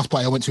notorious house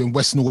party I went to in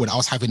West Norwood. I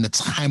was having the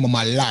time of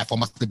my life. I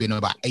must have been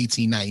about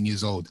 18, 19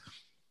 years old.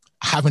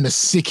 Having the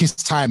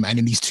sickest time, and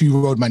then these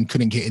 2-year-old men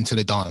couldn't get into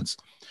the dance.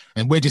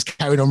 And we're just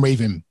carried on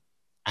raving.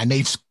 And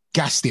they've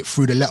gassed it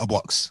through the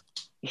letterbox.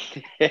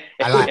 And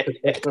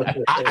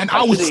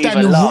I was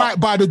standing right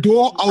by the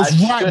door. I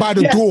was right by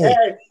the door.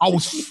 I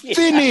was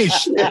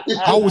finished. So,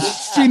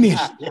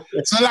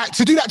 like,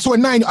 to do that to a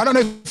 9, I don't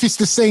know if it's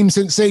the same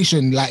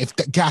sensation, like if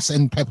the gas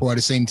and pepper are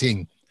the same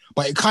thing,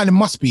 but it kind of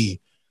must be.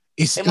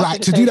 It's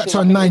like to do that to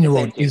a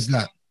 9-year-old is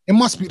that it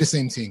must be the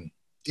same thing.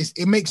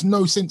 It makes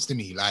no sense to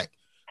me. Like,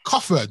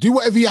 cuff her, do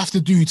whatever you have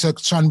to do to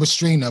try and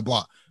restrain her,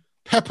 but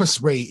pepper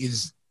spray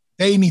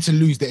they need to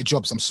lose their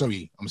jobs. I'm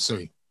sorry.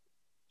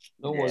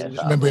 No one.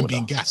 I remember him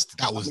being gassed.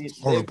 That was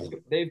horrible.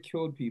 They've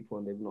killed people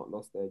and they've not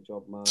lost their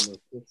job, man.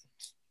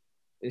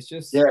 It's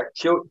just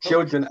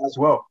children as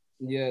well.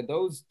 Yeah,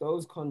 those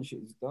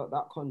countries,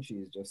 that country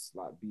is just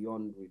like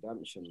beyond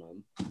redemption,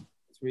 man.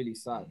 It's really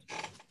sad.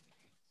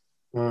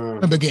 I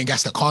remember getting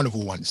gassed at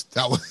Carnival once.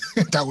 That was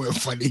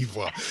funny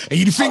either. And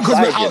you think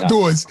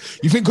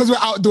because we're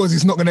outdoors,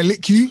 it's not gonna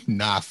lick you?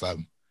 Nah,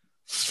 fam.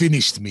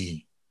 Finished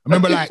me. I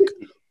remember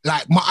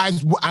like my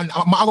eyes, and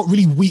I got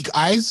really weak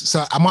eyes,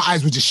 so my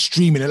eyes were just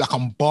streaming, like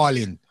I'm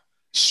bawling,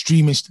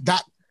 streaming.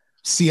 That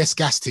CS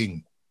gas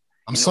thing.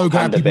 I'm so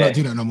glad people don't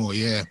do that no more.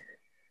 Yeah.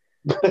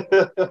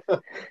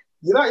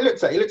 You know, it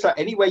looks like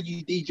anywhere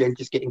you DJ,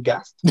 just getting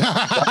gassed.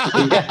 That's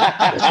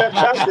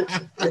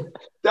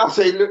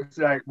what it looks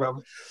like,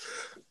 bro.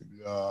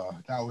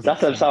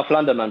 That's a South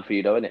London man for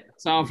you, though, isn't it?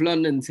 South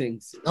London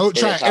things. Don't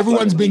try it.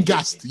 Everyone's been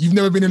gassed. You've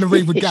never been in a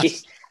rave with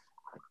gas.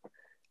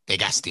 They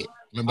gassed it.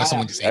 Remember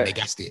someone just saying they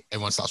gassed it.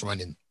 Everyone starts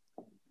running.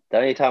 The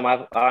only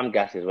time I'm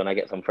gassed is when I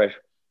get some fresh.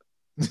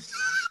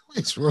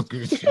 It's wrong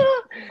with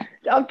you?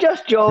 I'm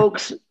just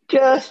jokes.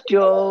 Just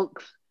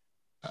jokes.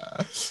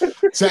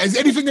 So is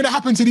anything going to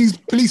happen to these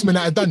policemen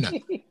that have done that?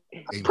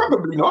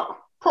 Probably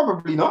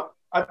not.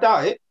 I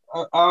doubt it.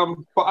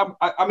 But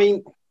I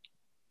mean,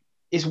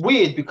 it's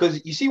weird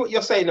because you see what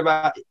you're saying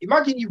about,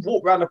 imagine you've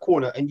walked around the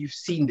corner and you've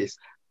seen this.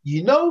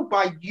 you know,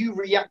 by you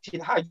reacting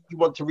how you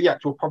want to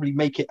react will probably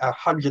make it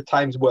 100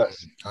 times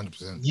worse.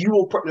 100%. You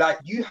will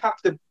you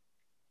have to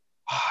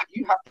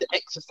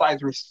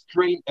exercise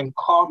restraint and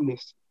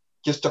calmness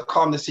just to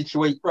calm the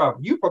situation, bro.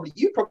 You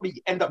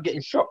probably end up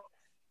getting shot.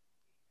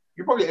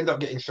 You probably end up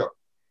getting shot.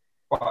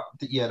 But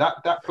yeah,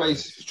 that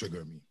place is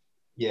triggering me.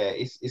 Yeah,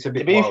 it's a bit.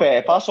 To be fair,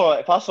 if I saw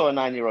a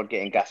 9-year-old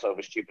getting gassed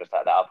over stupid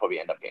like that, I'll probably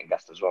end up getting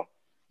gassed as well.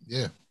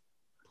 Yeah,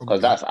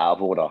 because that's out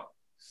of order.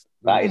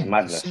 That is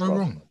madness. It's so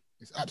wrong.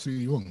 It's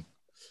absolutely wrong.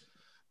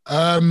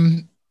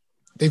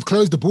 They've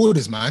closed the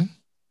borders, man.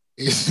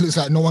 It looks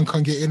like no one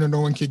can get in and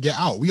no one can get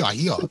out. We are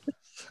here.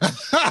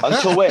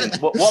 Until when?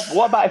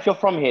 What about if you're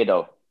from here,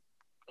 though?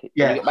 Can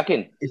you get back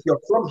in? If you're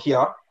from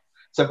here,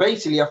 so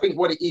basically, I think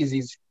what it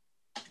is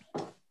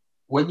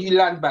when you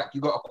land back,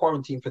 you got to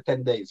quarantine for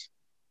 10 days.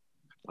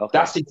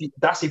 Okay.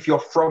 That's if you're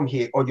from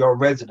here or you're a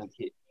resident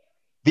here.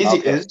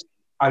 Visitors,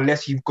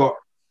 unless you've got,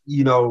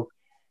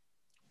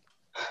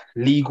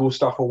 legal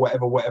stuff or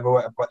whatever.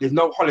 But there's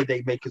no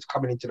holiday makers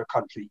coming into the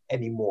country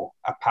anymore,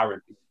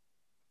 apparently.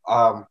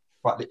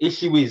 But the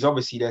issue is,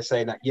 obviously, they're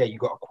saying that, you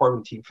got to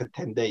quarantine for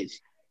 10 days.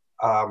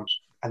 And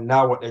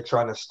now what they're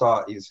trying to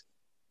start is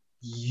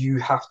you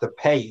have to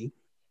pay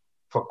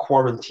for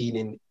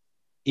quarantining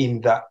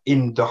in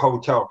the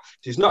hotel.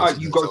 So it's not like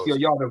you go to your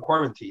yard and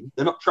quarantine.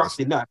 They're not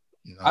trusting that.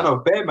 No. I know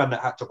bear man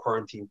that had to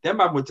quarantine. Their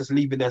man were just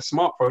leaving their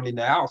smartphone in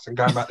their house and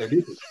going back their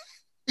business.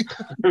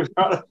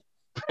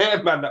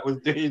 Bear man that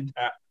was doing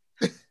that.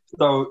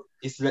 So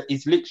it's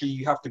literally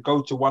you have to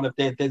go to one of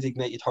their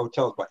designated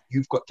hotels, but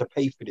you've got to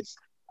pay for this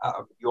out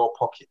of your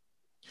pocket.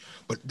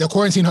 But the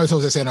quarantine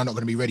hotels are saying are not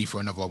going to be ready for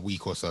another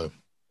week or so.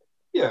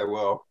 Yeah,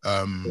 well.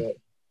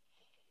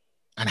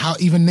 And how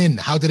do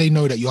they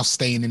know that you're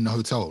staying in the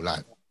hotel?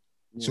 Like,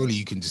 surely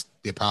you can just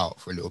dip out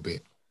for a little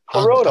bit.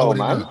 For real though,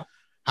 man. Know?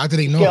 How do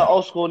they know? Get an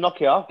old school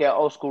Nokia, get an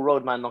old school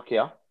Roadman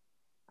Nokia,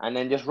 and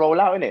then just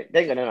roll out in it.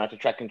 They're gonna know how to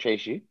track and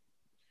trace you.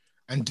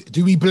 And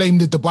do we blame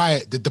the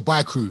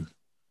Dubai crew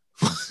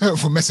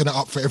for messing it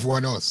up for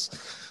everyone else?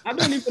 I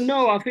don't even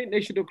know. I think they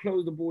should have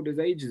closed the borders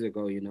ages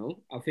ago.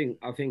 I think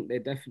they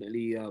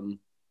definitely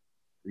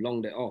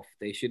longed it off.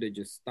 They should have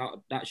just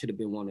that should have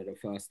been one of the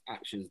first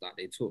actions that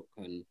they took,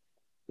 and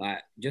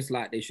just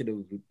like they should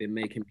have been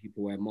making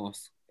people wear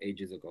masks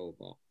ages ago.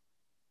 But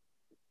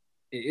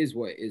it is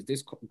what it is.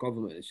 This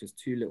government is just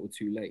too little,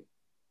 too late.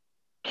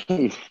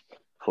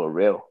 For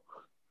real.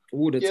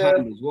 All the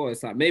time as well.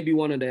 It's like maybe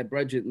one of their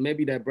brethren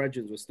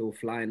were still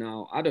flying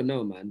out. I don't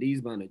know, man.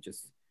 These men are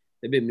just,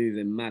 they've been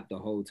moving mad the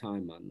whole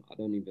time, man. I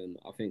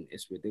think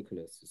it's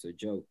ridiculous. It's a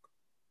joke.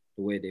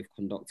 The way they've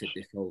conducted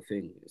this whole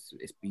thing.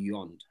 It's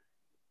beyond.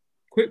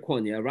 Quick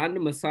one,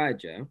 random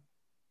aside,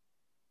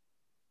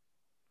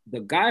 the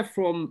guy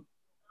from,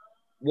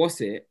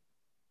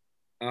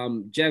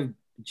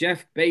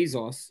 Jeff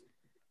Bezos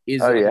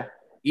is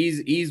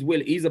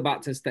he's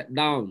about to step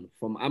down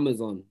from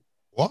Amazon.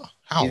 What?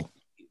 How?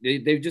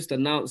 They've just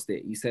announced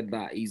it. He said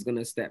that he's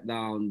gonna step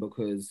down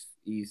because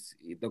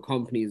the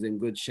company is in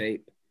good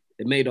shape.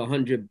 They made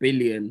 $100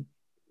 billion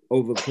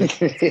over.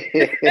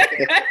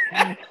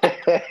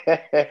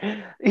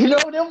 You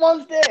know them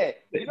ones there.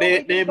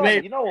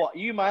 You know what,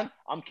 you man,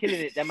 I'm killing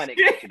it. Them man,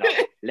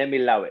 let me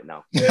allow it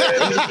now.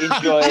 Let me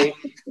enjoy.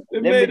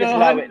 Let me just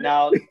allow it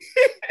now.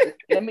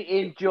 Let me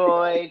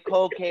enjoy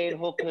cocaine,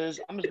 hookers.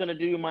 I'm just gonna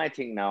do my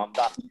thing now. I'm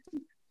done.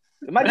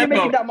 Imagine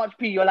making that much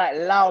pee. You're like,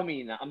 allow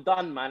me now. I'm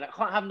done, man. I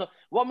can't have no.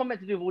 What am I meant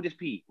to do with all this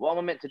pee? What am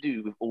I meant to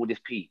do with all this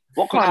pee?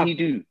 What can't he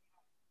do?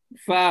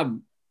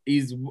 Fam,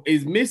 his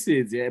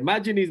missus,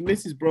 imagine his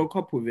missus broke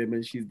up with him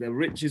and she's the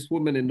richest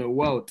woman in the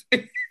world.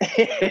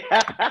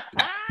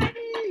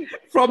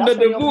 From the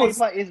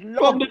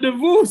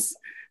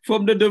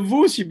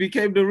divorce, she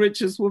became the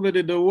richest woman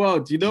in the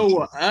world. You know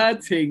what? Her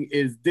thing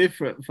is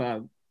different,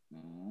 fam.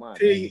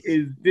 Thing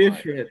is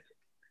different.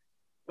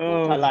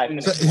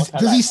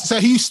 So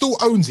he still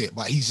owns it,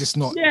 but he's just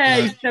not. Yeah,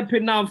 he's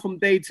stepping down from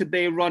day to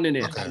day, running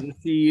it as the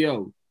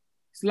CEO.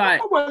 It's like,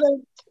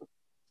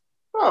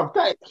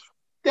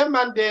 them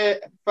man there,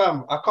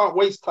 fam. I can't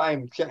waste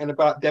time chatting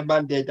about them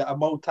man there that are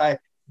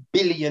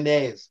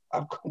multi-billionaires.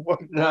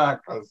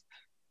 Because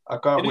I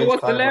can't. You know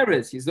what's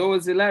hilarious? He's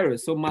always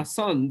hilarious. So my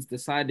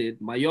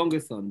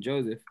youngest son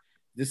Joseph,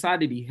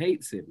 decided he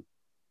hates him.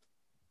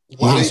 He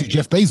hates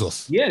Jeff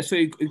Bezos. Yeah, so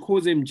he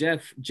calls him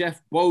Jeff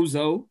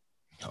Bozo.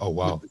 Oh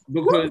wow!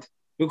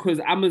 Because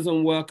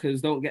Amazon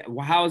workers don't get.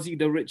 Well, how is he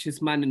the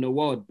richest man in the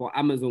world? But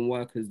Amazon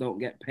workers don't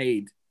get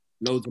paid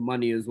loads of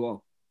money as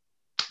well.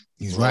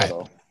 He's right.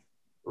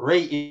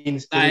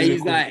 Ratings.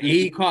 He's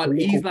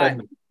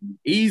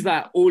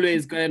like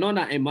always going on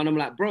at him, and I'm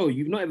like, bro,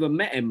 you've not even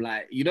met him.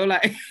 Like,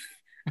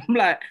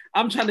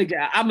 I'm trying to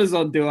get an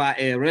Amazon deal out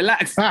here.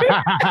 Relax.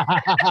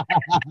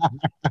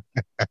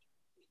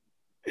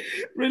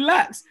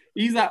 Relax.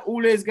 He's like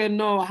always gonna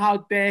know, how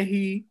dare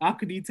he? How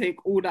could he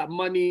take all that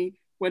money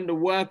when the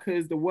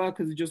workers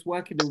are just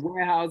working in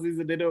warehouses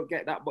and they don't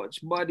get that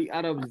much money?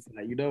 And I'm just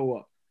like, you know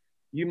what?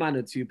 You man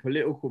are too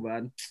political,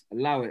 man.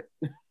 Allow it.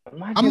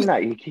 Imagine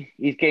that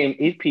he's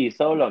peed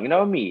so long. You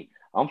know me?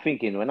 I'm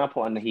thinking when I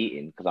put on the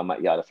heating, because I'm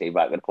at yard, I say,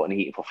 right, I'm going to put on the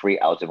heating for 3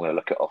 hours and we're going to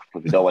look it off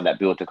because we don't want that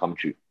bill to come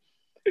true.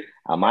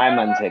 And my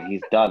man said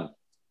he's done.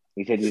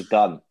 He said he's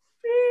done.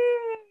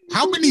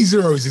 How many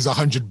zeros is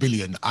 100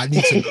 billion? I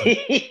need to know.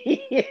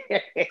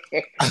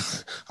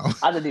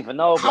 I don't even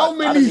know. How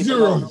many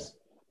zeros?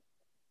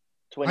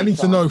 I need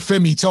to know.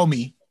 Femi, tell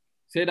me.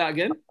 Say that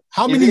again.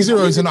 How many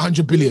zeros in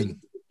 100 billion?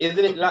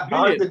 Isn't it like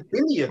 100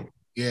 billion?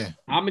 Yeah.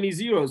 How many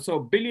zeros? So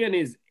billion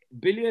is,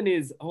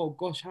 oh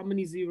gosh, how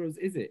many zeros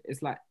is it?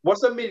 It's like.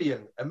 What's a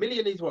million? A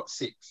million is what,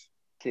 6?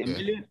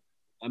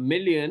 A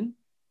million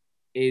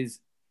is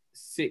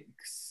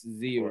 6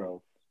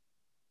 zeros.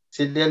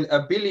 So then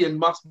a billion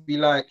must be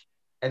like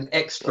an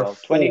extra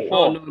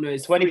 24. No,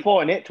 it's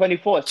 24, isn't it?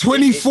 24.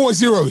 24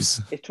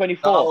 zeros. It's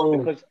 24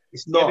 because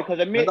it's not. Yeah, because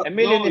a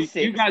million is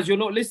 6. You guys, you're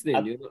not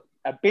listening.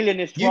 A billion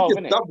is 12,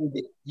 isn't it? Doubled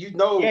it. You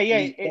know. Yeah.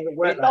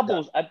 It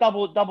doubles. Like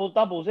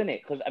doubles, isn't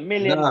it? Because a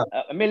million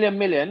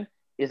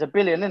is a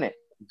billion, isn't it?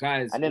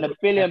 Guys. And then a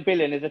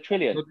billion is a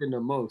trillion. Looking the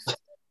most.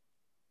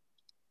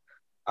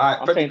 All right,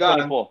 I'm saying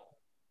 24.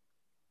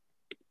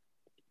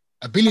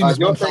 A billion is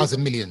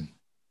 1,000 million.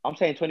 I'm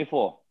saying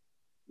 24.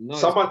 No,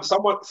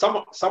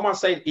 someone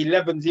saying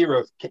 11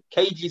 zeros.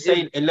 KG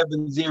saying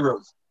 11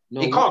 zeros.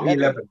 No, it can't be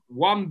 11.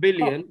 1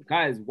 billion,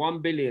 guys. 1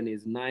 billion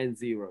is 9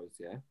 zeros.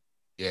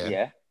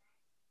 Yeah.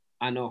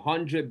 And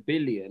 100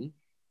 billion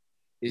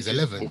is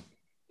 11.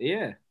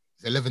 Yeah.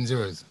 It's 11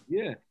 zeros.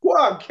 Yeah.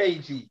 What up,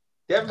 KG?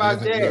 Them man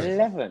there.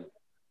 11.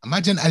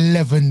 Imagine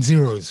 11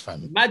 zeros,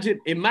 fam.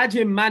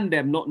 Imagine man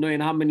them not knowing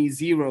how many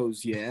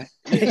zeros. Yeah.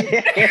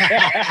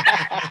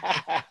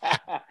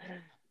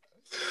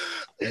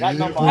 That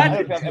number, I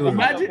don't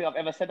think I've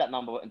ever said that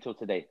number until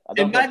today. I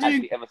don't think I've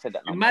actually ever said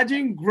that number.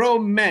 Imagine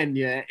grown men,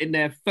 in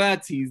their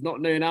 30s, not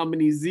knowing how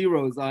many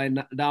zeros are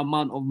in the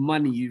amount of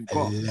money you've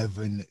got.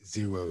 11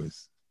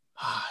 zeros.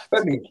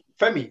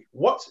 Femi,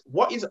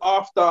 what is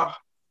after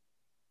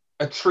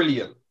a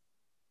trillion?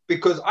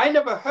 Because I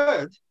never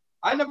heard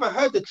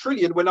the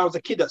trillion when I was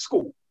a kid at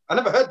school. I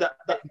never heard that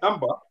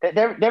number.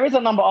 There is a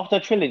number after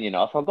a trillion,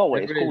 I forgot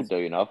what it's called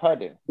though, I've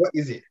heard it. What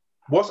is it?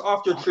 What's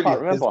after a trillion? I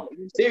can't remember.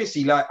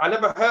 Seriously, like I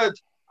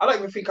don't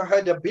even think I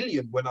heard a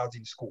billion when I was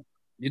in school.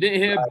 You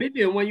didn't hear a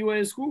billion when you were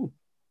in school?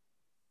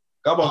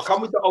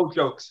 Come with the old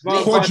jokes.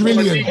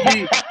 Quadrillion.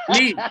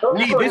 Lee,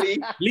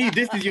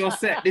 this is your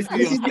set. This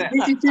is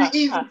too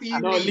easy for you.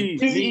 No, Lee.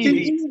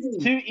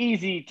 Too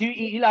easy.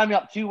 You lined me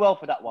up too well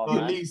for that one.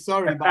 No, man. Lee,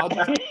 sorry, but I'll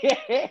just...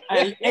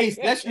 Ace,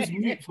 let's just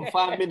mute for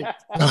 5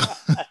 minutes.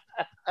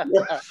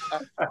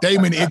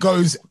 Damon, it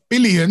goes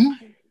billion,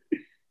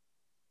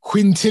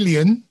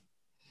 quintillion,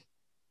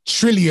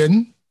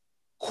 trillion,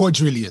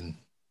 quadrillion.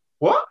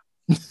 What?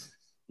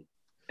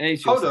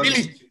 Ace, hold on.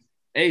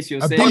 Ace,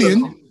 you're a saying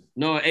billion?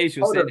 No, Ace,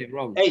 you're saying it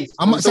wrong. Ace,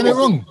 I'm not saying it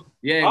wrong.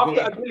 Yeah.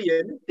 After a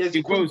billion, there's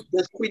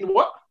queen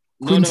what?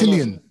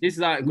 Quintillion. No. This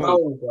is how it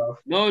goes.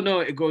 No,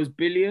 it goes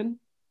billion,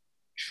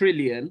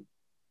 trillion,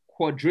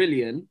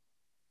 quadrillion,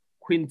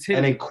 quintillion.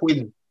 And then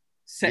queen.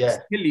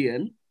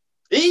 Sextillion.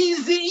 Yeah.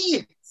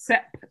 Easy.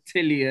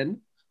 Septillion.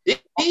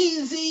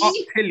 Easy.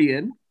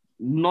 Octillion.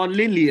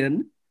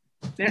 Nonillion.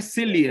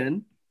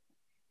 Decillion.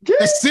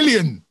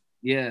 Decillion.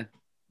 Yeah.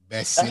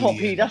 That's what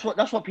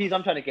P's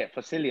I'm trying to get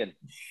for Cillian.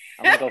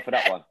 I'm gonna go for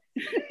that one.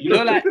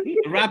 Like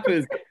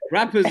rappers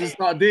will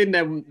start doing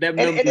them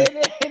numbers.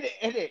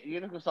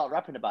 You're not gonna start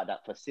rapping about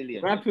that for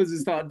Cillian. Rappers will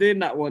start doing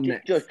that one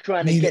next. Just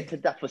trying to get to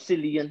that for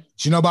Cillian.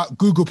 Do you know about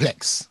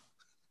Googleplex?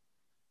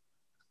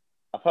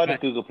 I've heard of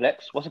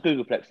Googleplex. What's a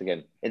Googleplex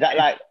again? Is that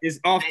like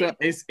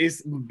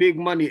it's big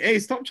money? Hey,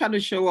 stop trying to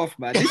show off,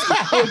 man. This is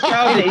so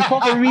He's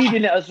probably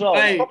reading it as well.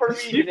 Hey,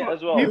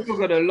 people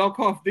gonna lock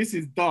off. This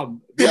is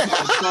dumb.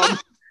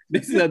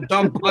 This is a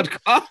dumb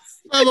podcast.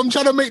 I'm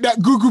trying to make that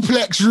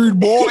Googleplex, rude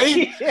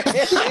boy.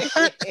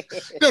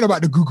 Don't know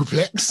about the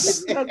Googleplex.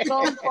 This is a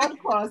dumb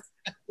podcast.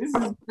 This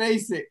is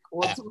basic.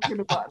 We're talking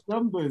about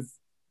numbers.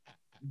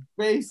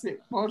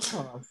 Basic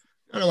podcast.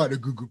 Don't know about the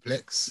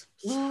Googleplex.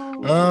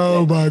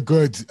 Oh my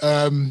God.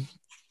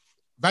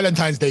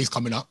 Valentine's Day is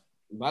coming up.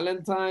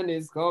 Valentine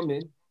is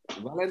coming.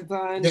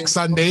 Next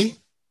Sunday.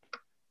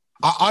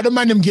 Are the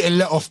man them getting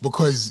let off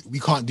because we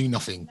can't do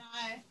nothing? No.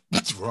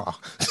 That's raw.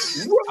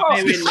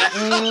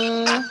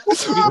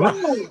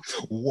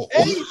 Whoa.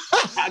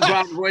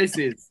 Background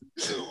voices.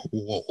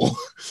 Whoa.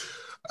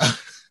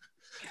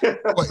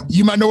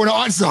 You might know what to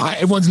answer.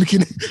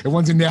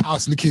 Everyone's in their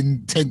house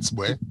looking tense,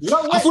 boy.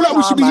 I feel like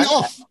we should be let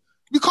off.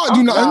 We can't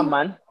do nothing. Down,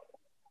 man.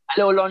 A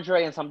little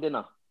lingerie and some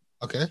dinner.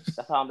 Okay.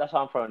 That's how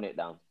I'm throwing it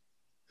down.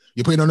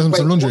 You're putting on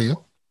some lingerie, yeah?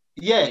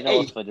 Yeah. You know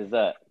what's for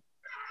dessert.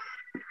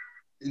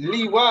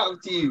 Lee, what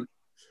up to you?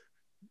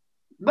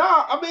 No,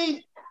 I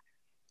mean,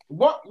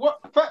 what?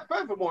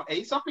 Furthermore,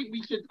 Ace, I think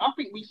we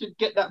should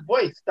get that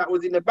voice that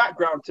was in the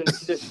background to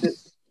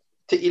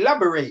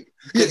elaborate.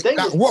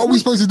 What are we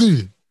supposed to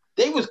do?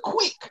 They was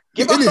quick.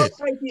 Give us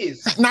those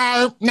ideas.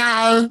 No.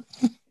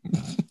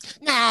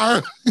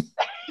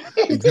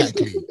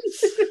 Exactly.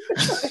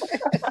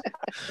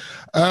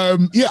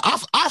 Yeah,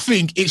 I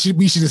think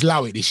we should just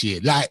allow it this year.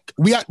 Like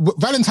we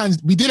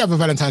did have a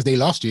Valentine's Day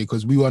last year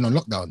because we weren't on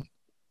lockdown.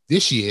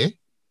 This year,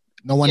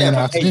 no one ain't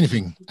allowed to do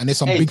anything, and there's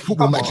some big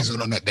football matches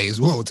on that day as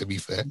well. To be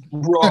fair,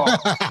 bro,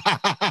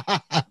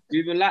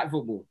 you even like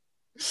football?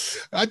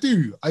 I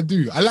do. I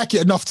like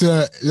it enough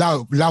to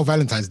allow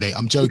Valentine's Day.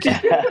 I'm joking.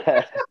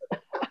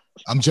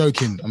 I'm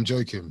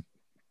joking.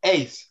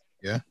 Ace.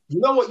 Yeah. You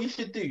know what you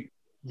should do?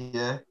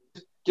 Yeah.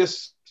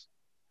 Just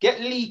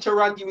get Lee to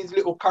run you his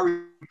little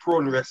curry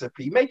prawn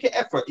recipe. Make an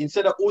effort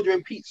instead of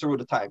ordering pizza all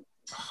the time.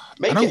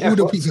 I don't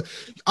order pizza.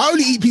 I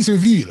only eat pizza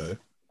with you, though.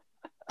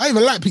 I don't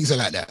even like pizza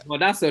like that. Well,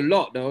 that's a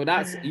lot, though.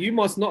 You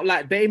must not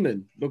like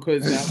Damon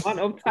because the amount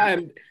of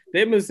time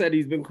Damon said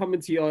he's been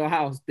coming to your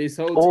house this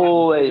whole time.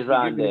 Always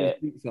round there.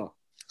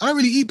 I don't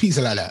really eat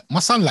pizza like that. My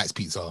son likes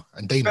pizza,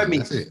 and Damon.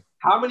 That's it.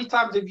 How many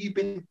times have you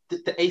been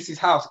to Ace's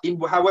house?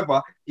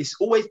 However, it's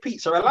always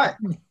pizza I like.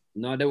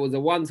 No, there was a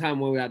one time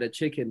where we had a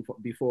chicken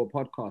before a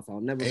podcast.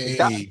 I'll never forget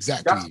that.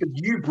 Exactly. That's because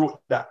you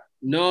brought that.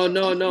 No.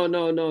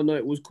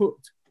 It was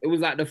cooked. It was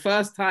like the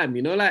first time,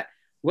 like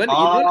when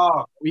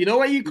you know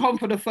when you come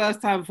for the first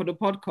time for the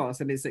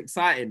podcast and it's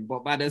exciting,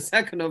 but by the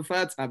second or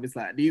third time, it's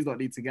like these don't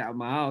need to get out of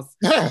my house.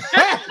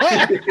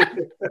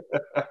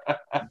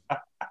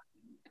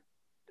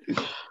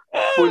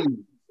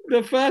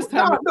 The first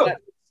time.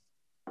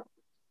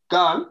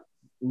 Gone.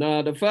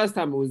 No, the first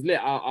time it was lit.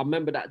 I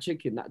remember that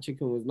chicken. That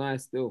chicken was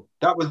nice still.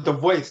 That was the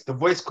voice. The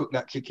voice cooked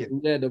that chicken.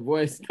 Yeah, the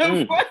voice.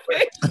 The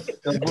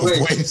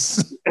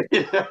voice.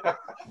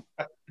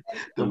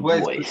 The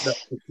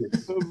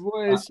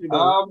voice.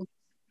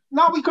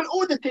 Now we can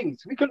order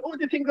things. We can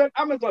order things on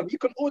Amazon. You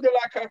can order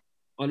like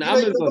on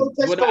Amazon.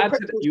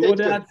 You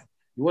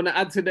want to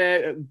add to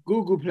their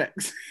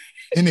Googleplex.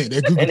 Innit?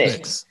 Their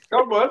Googleplex.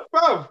 Come on,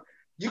 bruv.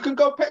 You can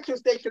go petrol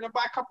station and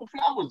buy a couple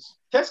flowers.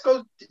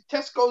 Tesco's,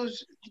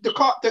 the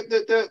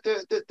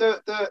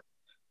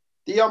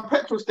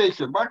petrol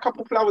station. Buy a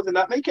couple flowers and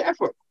that. Make an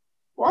effort.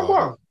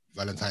 Why?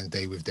 Valentine's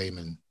Day with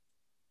Damon.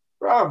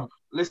 Bro,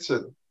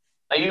 listen.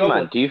 Are you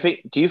man? Do you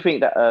think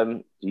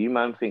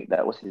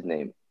that what's his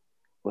name?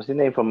 What's his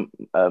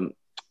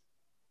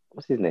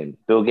name?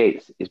 Bill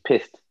Gates is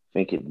pissed,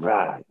 thinking,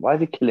 why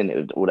is he killing it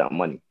with all that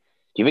money?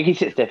 Do you think he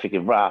sits there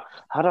thinking, how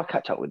do I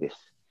catch up with this?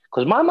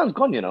 Because my man's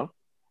gone,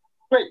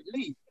 Wait,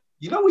 Lee,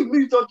 we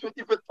moved on to a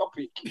different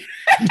topic.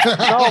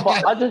 No,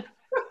 but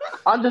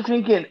I'm just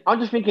thinking, like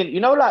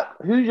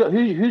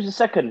who's the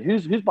second?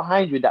 Who's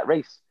behind you in that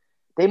race?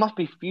 They must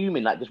be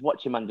fuming, like just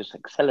watch him and just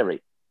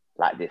accelerate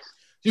like this.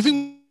 Do you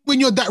think when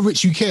you're that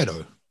rich you care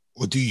though?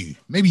 Or do you?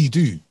 Maybe you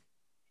do.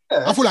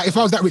 Yeah. I feel like if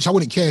I was that rich, I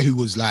wouldn't care who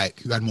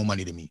had more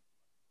money than me.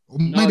 Or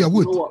maybe I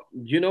would.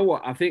 You know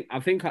what? I think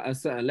at a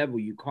certain level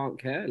you can't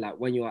care. Like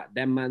when you're at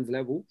them man's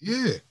level.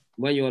 Yeah.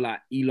 When you're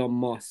like Elon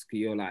Musk,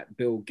 you're like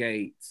Bill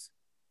Gates,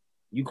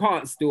 you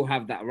can't still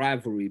have that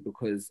rivalry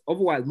because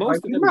otherwise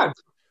most of them... Mad.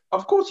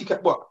 Of course you can.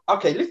 What?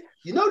 Okay, listen,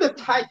 the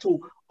title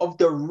of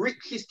the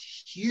richest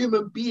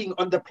human being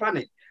on the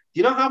planet? Do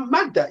you know how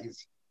mad that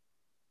is?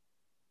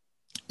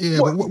 Yeah,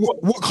 but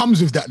what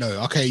comes with that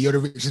though? Okay, you're the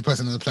richest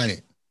person on the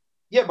planet.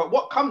 Yeah, but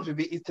what comes with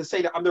it is to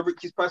say that I'm the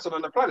richest person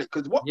on the planet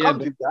because what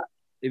comes with that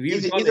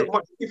isn't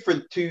much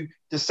different to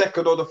the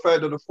second or the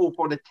third or the fourth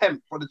or the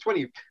 10th or the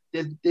 20th.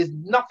 There's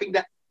nothing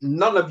that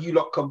none of you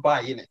lot can buy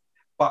in it.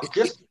 But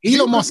just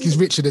Elon Musk is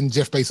richer than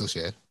Jeff Bezos,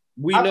 yeah?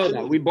 We know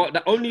that. We bought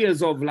that only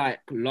as of like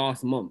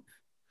last month.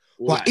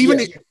 But even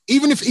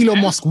if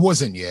Elon Musk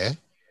wasn't,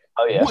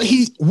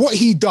 what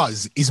he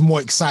does is more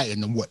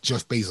exciting than what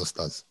Jeff Bezos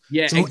does.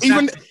 Yeah, so exactly. Do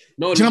you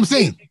know what I'm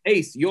saying?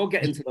 Ace, you're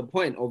getting to the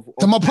point of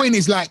so my point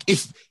is like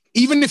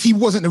even if he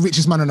wasn't the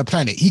richest man on the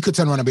planet, he could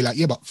turn around and be like,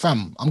 yeah, but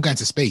fam, I'm going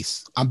to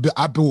space.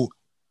 I built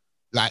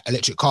like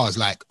electric cars.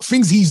 Like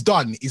things he's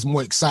done is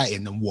more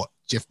exciting than what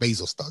Jeff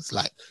Bezos does.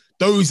 Like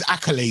those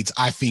accolades,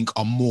 I think,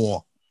 are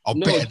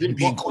better than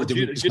being called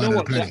the richest man on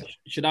the planet.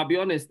 Should I be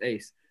honest,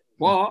 Ace?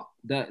 But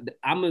the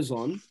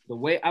Amazon, the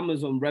way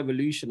Amazon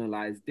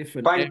revolutionized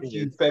different Thank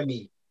you,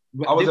 Femi.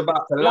 I was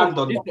about to land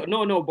on that.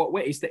 No, but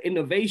wait, it's the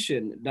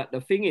innovation. That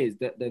the thing is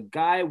that the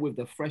guy with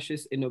the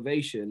freshest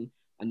innovation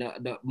and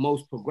the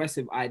most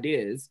progressive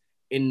ideas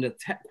in the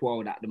tech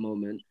world at the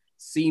moment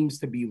seems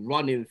to be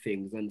running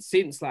things. And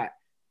since like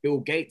Bill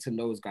Gates and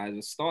those guys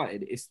have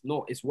started, it's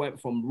went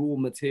from raw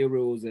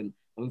materials and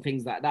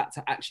things like that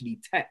to actually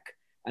tech.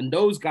 And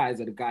those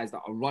guys are the guys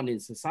that are running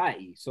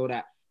society. So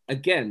that,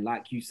 again,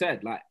 like you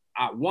said, like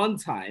at one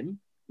time,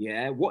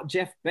 what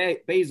Jeff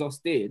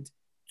Bezos did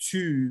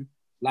to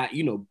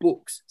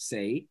books,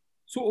 say,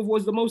 sort of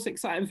was the most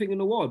exciting thing in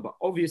the world. But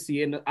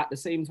obviously at the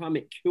same time,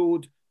 it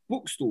killed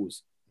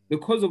bookstores.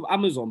 Because of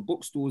Amazon,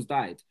 bookstores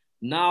died.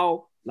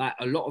 Now, like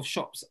a lot of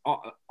shops,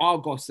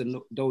 Argos and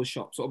those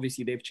shops,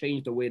 obviously they've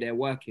changed the way they're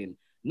working.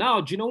 Now,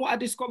 do you know what I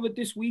discovered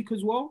this week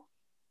as well?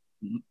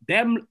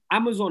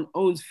 Amazon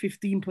owns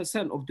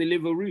 15% of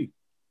Deliveroo.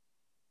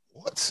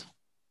 What?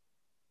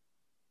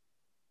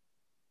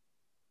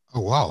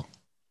 Oh, wow.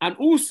 And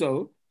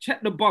also,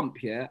 check the bump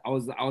here. I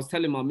was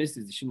telling my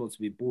missus she must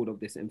be bored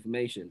of this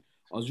information.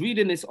 I was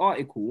reading this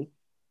article.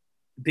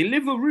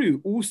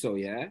 Deliveroo also,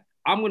 yeah.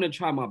 I'm gonna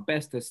try my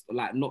best to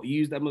like not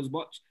use them as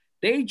much.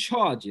 They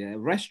charge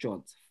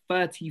restaurants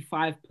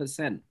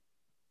 35%.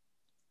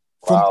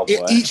 From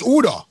each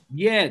order.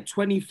 Yeah,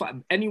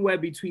 25, anywhere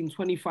between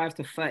 25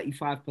 to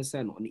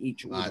 35% on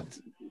each order.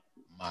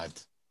 Mad.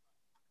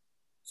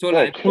 So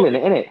like, killing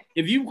it, innit?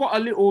 If you've got a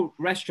little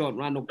restaurant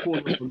around the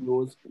corner from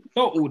yours,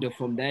 don't order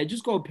from there.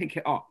 Just go pick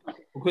it up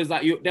because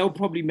like they'll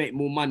probably make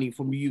more money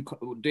from you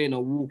doing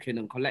a walk-in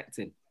and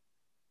collecting.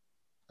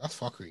 That's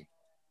fuckery.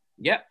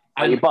 Yep.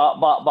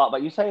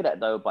 But you say that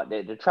though, but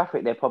the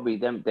traffic they're probably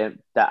that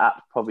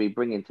app probably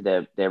bringing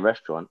to their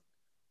restaurant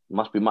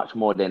must be much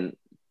more than.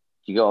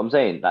 You get what I'm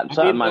saying? Like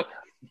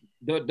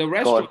the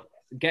restaurant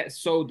gets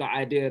sold the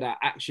idea that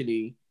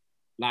actually,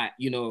 like,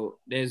 you know,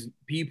 there's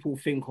people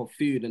think of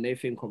food and they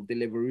think of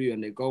Deliveroo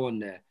and they go on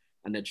there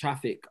and the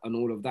traffic and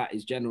all of that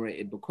is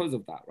generated because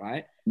of that,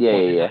 right?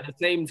 Yeah. At the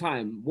same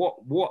time,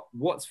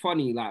 what's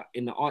funny, like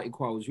in the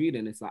article I was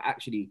reading, it's like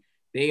actually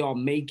they are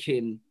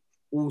making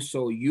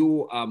also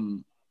your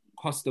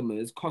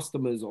customers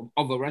of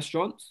other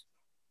restaurants.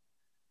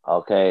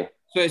 Okay.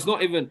 So it's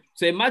not even,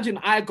 so imagine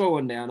I go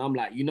on there and I'm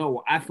like, you know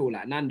what, I feel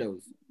like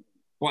Nando's.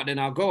 But then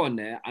I'll go on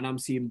there and I'm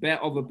seeing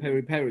bare other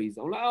peri-peris.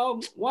 I'm like,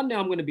 oh, one day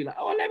I'm going to be like,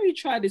 oh, let me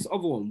try this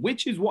other one,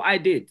 which is what I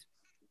did.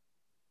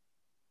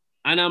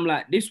 And I'm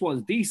like, this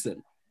one's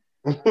decent.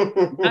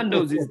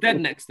 Nando's is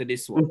dead next to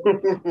this one.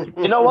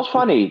 You know what's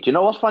funny? Do you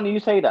know what's funny you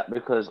say that?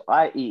 Because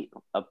I eat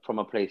from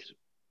a place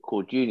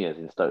called Junior's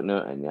in Stoke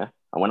Newton, yeah?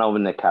 And when I was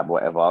in the cab or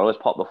whatever, I always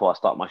pop before I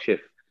start my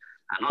shift.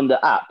 And on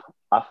the app,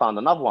 I found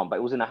another one, but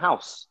it was in a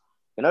house.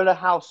 You know, the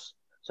house,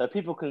 so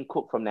people can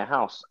cook from their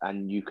house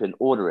and you can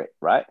order it,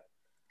 right?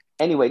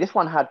 Anyway, this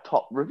one had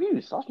top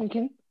reviews. I was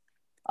thinking,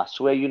 I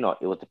swear you not,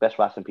 it was the best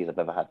rice and peas I've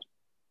ever had.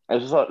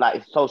 It was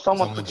so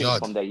someone's cooking it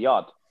from their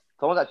yard.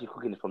 Someone's actually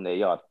cooking it from their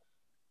yard.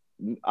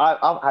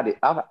 I've had it.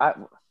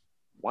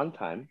 One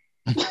time,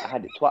 I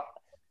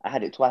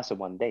had it twice in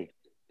one day.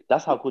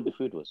 That's how good the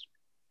food was.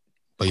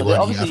 But you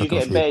won't eat African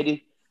African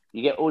food.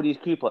 You get all these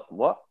coupons.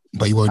 What?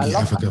 But you won't eat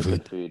African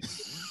food.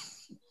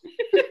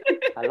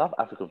 I love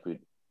African food.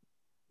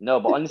 No,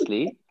 but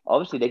honestly,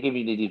 obviously they're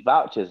giving you these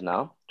vouchers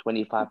now,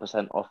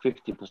 25% off,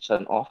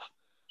 50% off.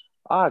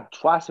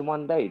 Twice in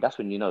one day. That's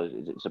when you know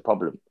it's a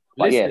problem.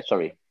 But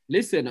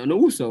Listen, and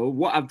also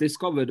what I've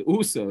discovered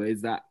also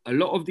is that a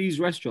lot of these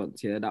restaurants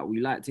here that we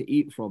like to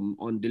eat from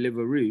on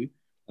Deliveroo,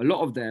 a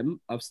lot of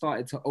them have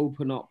started to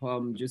open up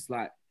just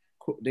like,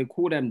 they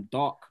call them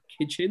dark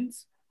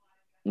kitchens.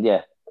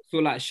 Yeah. So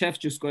like chefs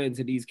just go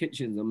into these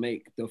kitchens and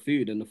make the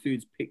food, and the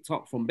food's picked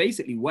up from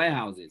basically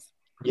warehouses.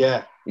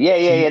 Yeah.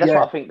 That's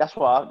what I think. That's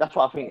what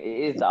I think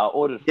it is. I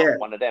ordered from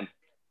one of them.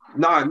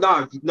 No.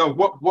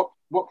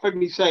 What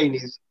Femi's saying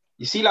is,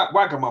 you see, like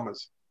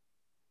Wagamamas.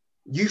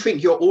 You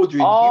think you're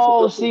ordering?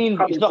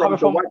 It's not coming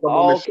from.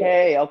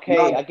 Okay.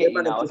 No, I get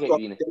you now.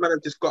 The man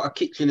have just got a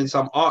kitchen in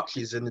some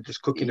arches and they're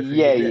just cooking the food.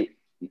 Yeah.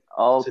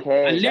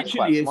 Okay. And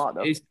literally,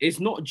 it's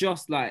not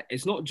just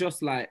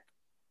like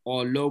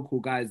our local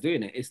guys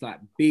doing it. It's like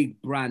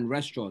big brand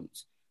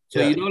restaurants.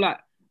 So you know, like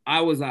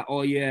I was like,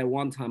 oh yeah,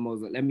 one time I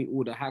was like, let me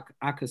order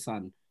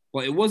Hakkasan,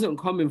 but it wasn't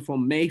coming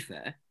from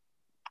Mayfair.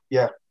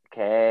 Yeah.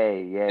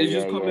 Okay. Yeah. It's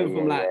just coming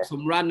from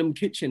some random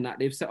kitchen that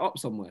they've set up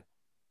somewhere.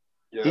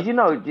 Yeah. Did you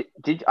know?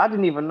 I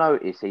didn't even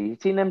notice. You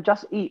seen them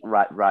Just Eat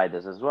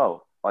riders as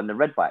well on the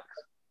red bikes?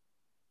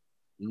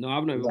 No,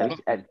 I've never.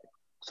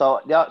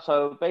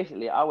 So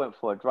basically, I went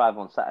for a drive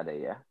on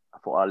Saturday. Yeah, I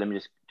thought, let me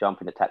just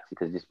jump in a taxi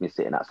because it's just been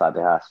sitting outside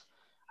the house,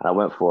 and I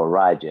went for a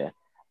ride. Yeah,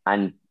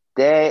 and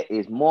there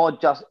is more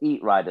Just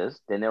Eat riders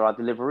than there are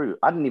Deliveroo.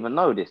 I didn't even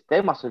know this. They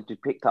must have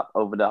just picked up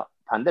over the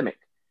pandemic.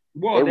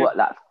 They were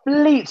like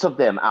fleets of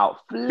them out,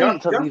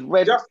 of these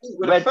red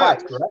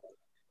bikes. Right?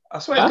 I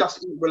swear,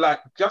 Just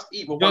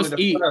Eat were one of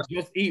the first.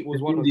 Just Eat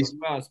was one of the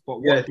first. But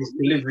this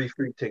delivery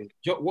food thing.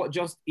 What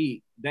Just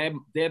Eat,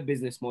 their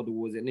business model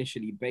was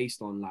initially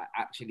based on like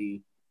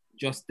actually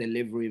just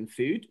delivering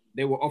food.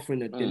 They were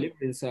offering a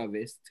delivering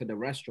service to the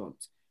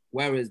restaurants.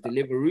 Whereas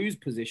Deliveroo's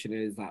position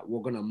is that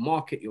we're gonna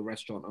market your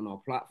restaurant on our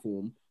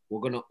platform.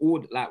 We're gonna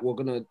we're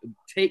gonna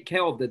take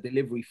care of the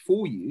delivery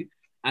for you.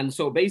 And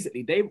so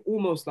basically, they've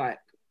almost like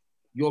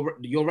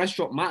your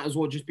restaurant might as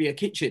well just be a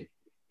kitchen.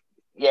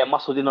 Yeah,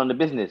 muscled in on the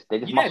business. They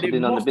just muscled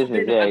in on the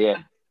business.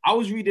 Yeah. I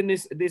was reading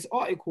this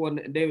article, and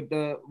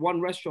the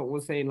one restaurant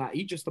was saying like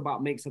he just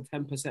about makes a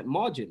 10%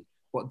 margin,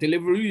 but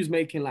Deliveroo is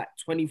making like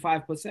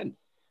 25%.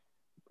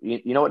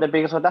 You know what the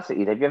biggest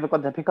audacity is? Have you ever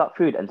gone to pick up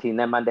food and seen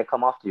them man they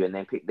come after you and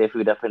then pick their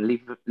food up and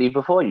leave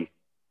before you?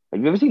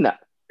 Have you ever seen that?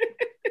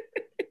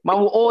 Man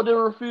will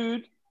order a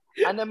food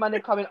and then man they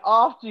coming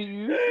after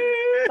you,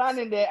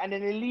 standing there, and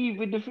then they leave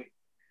with the food.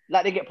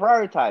 Like they get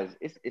prioritized.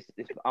 It's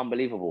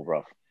unbelievable,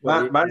 bro.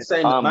 Man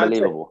saying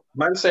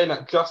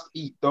that Just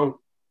Eat don't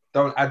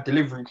add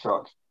delivery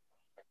charge.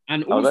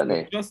 And also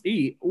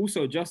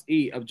Just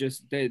Eat have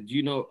just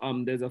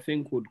there's a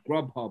thing called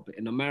Grubhub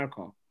in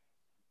America.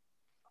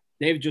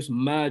 they've just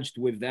merged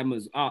with them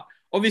as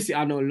obviously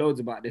I know loads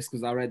about this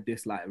because I read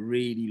this like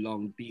really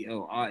long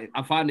detail.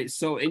 I found it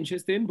so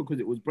interesting because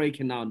it was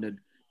breaking down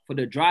for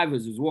the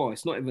drivers as well.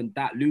 It's not even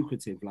that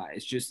lucrative. Like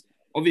it's just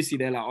obviously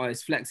they're like, oh,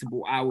 it's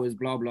flexible hours,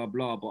 blah blah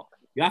blah. But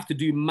you have to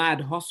do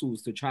mad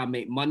hustles to try and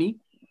make money.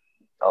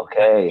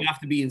 Okay. You have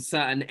to be in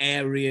certain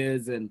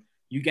areas, and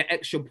you get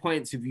extra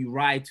points if you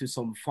ride to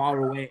some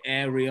faraway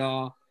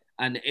area,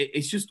 and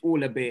it's just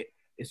all a bit.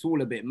 It's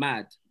all a bit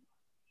mad.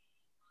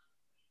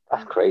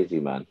 That's crazy,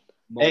 man.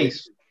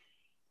 Ace.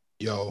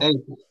 Yo. Hey,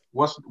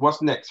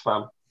 what's next,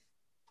 fam?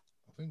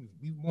 I think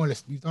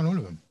we've done all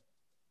of them.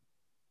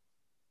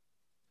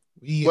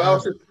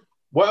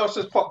 What else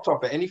has popped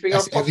up? Anything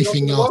else?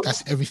 Everything else.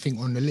 That's everything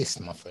on the list,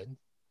 my friend.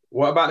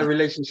 What about the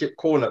relationship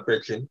corner,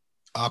 Bridget?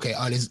 Okay,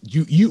 well,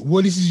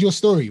 this is your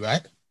story,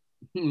 right?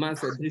 Man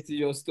said, "This is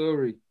your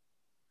story."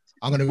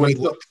 I'm gonna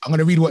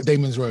read what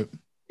Damon's wrote.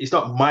 It's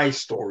not my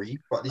story,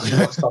 but this is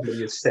what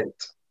somebody has sent.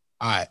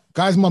 All right,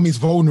 guy's mum is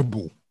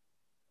vulnerable.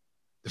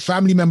 The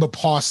family member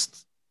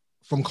passed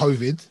from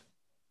COVID,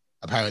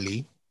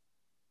 apparently.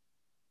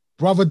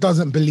 Brother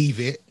doesn't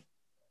believe it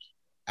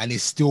and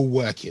is still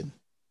working.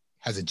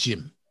 Has a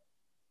gym.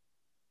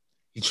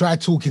 He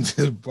tried talking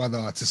to the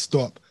brother to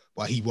stop,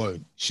 but he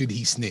won't. Should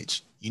he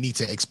snitch? You need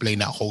to explain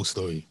that whole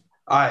story.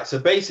 All right, so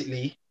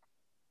basically,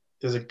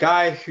 there's a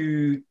guy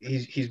who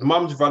his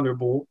mum's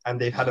vulnerable and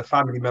they've had a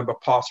family member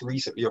pass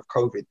recently of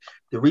COVID.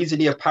 The reason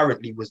he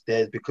apparently was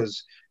there is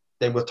because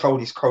they were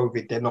told it's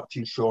COVID. They're not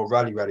too sure.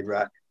 Rally.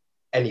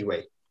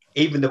 Anyway,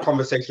 even the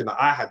conversation that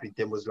I had with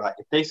them was like,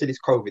 if they said it's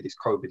COVID,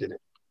 isn't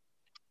it?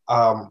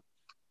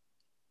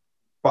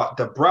 But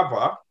the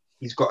brother,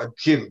 he's got a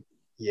gym,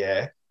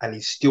 yeah, and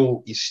he's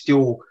still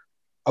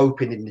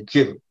open in the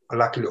gym,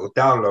 like a little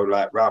download,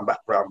 like round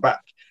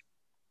back.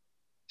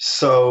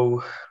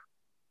 So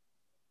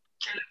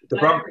the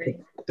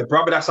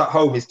brother that's at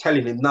home is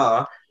telling him,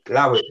 nah,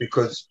 allow it,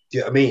 because do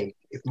you know what I mean?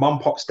 If mum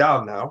pops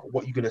down now,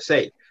 what are you gonna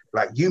say?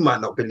 Like, you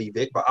might not believe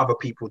it, but other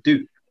people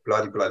do.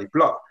 Bloody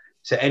blah.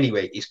 So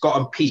anyway, it's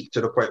gotten peaked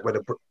to the point where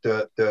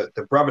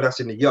the brother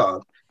that's in the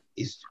yard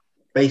is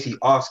basically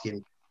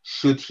asking,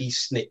 should he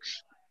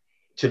snitch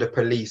to the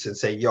police and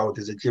say, yo,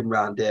 there's a gym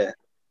round there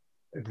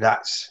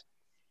that's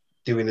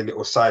doing a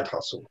little side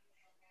hustle,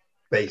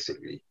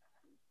 basically.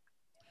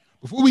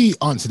 Before we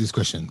answer this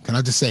question, can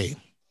I just say,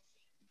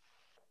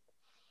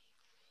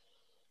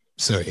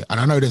 sorry, and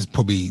I know there's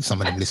probably some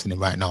of them listening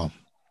right now,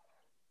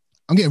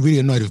 I'm getting really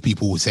annoyed with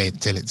people who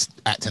tell it's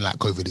acting like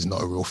COVID is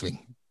not a real thing.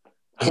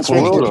 It's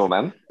real,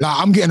 man. Like,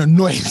 I'm getting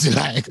annoyed.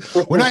 Like,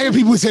 when I hear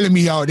people telling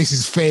me, oh, this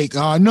is fake.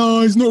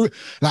 No, it's not.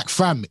 Like,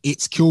 fam,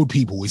 it's killed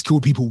people. It's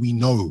killed people we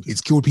know.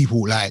 It's killed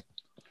people. Like,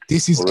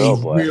 this is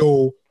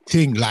real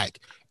thing. Like,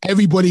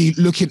 everybody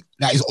looking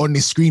that is on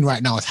this screen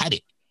right now has had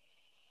it.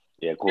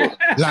 Yeah, of course.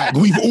 Like,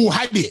 we've all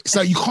had it.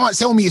 So you can't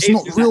tell me it's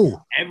not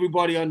real.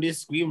 Everybody on this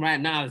screen right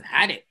now has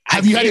had it.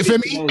 Have you had it,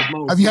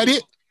 Femi? Have you had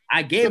it?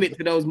 I gave it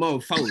to those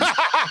mofos.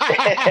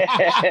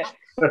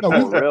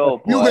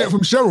 No, you got it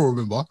from Cheryl,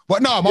 remember?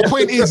 But no, my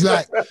point is,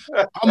 like,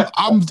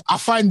 I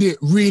find it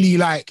really,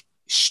 like,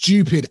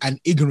 stupid and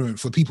ignorant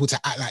for people to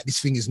act like this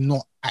thing is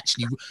not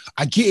actually.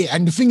 I get it,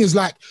 and the thing is,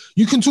 like,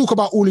 you can talk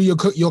about all of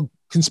your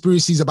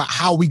conspiracies about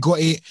how we got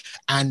it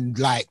and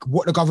like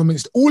what the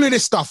government's, all of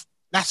this stuff.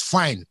 That's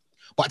fine,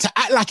 but to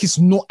act like it's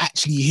not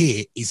actually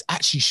here is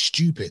actually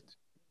stupid.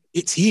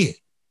 It's here,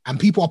 and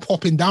people are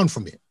popping down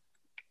from it.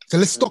 So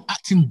let's stop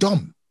acting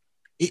dumb.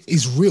 It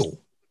is real.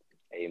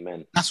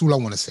 Amen. That's all I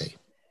want to say.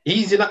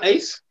 Easy that,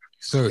 Ace.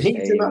 Sorry.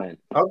 Easy that.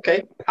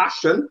 Okay.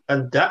 Passion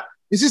and that.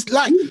 It's just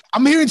like,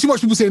 I'm hearing too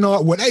much people saying,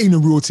 "Oh, well, that ain't a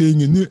real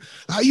thing." And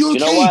like, you okay?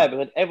 You know why?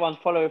 Because everyone's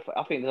following.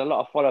 I think there's a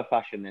lot of follow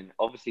fashion, and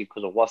obviously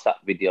because of WhatsApp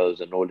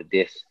videos and all of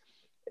this,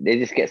 they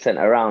just get sent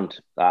around.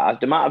 Like,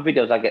 the amount of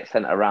videos I get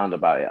sent around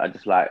about it, I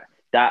just like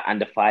that,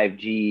 and the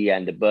 5G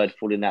and the bird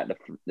falling out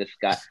the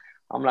sky.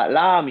 I'm like,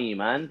 allow me,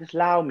 man. Just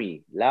allow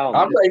me. I'm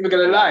not even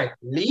gonna lie,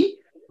 Lee.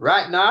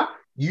 Right now,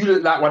 you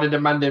look like one of the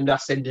man them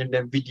that's sending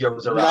them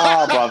videos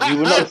around. Nah, bro, you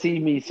will not see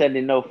me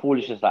sending no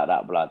foolishness like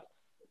that, blood.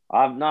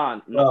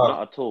 Not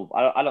at all.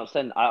 I don't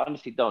send. I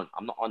honestly don't.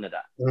 I'm not on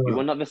that. You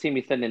will never see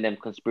me sending them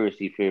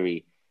conspiracy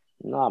theory.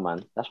 Nah,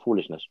 man, that's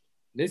foolishness.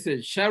 Listen,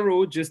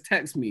 Cheryl just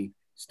text me.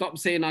 Stop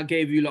saying I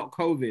gave you lot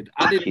COVID.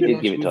 I didn't she know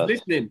did give she it to was us.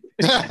 listening.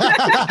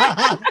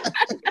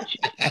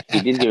 She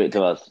did give it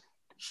to us.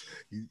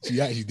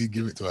 She actually did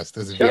give it to us,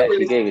 doesn't she? Yeah,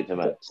 she gave it to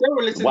me.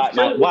 White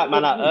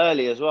man out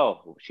early as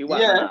well. She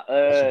white man out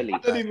early. I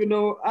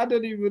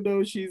don't even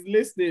know she's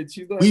listening.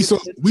 She's not. We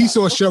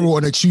saw Cheryl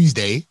on a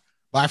Tuesday.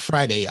 By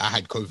Friday, I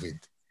had COVID.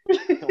 You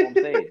know what I'm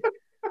saying?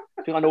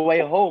 I think on the way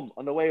home,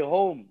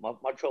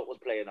 my throat was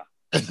playing up.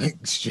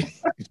 She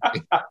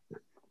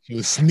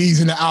was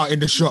sneezing it out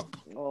in the shop.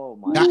 Oh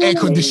my! That air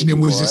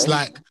conditioning was just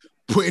like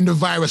putting the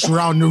virus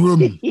around the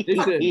room.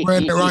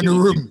 Spreading around the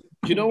room.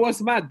 Do you know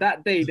what's mad?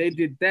 That day they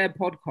did their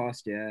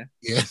podcast, yeah.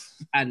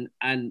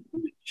 And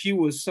she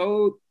was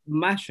so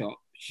mash up.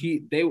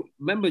 they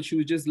remember she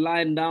was just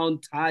lying down,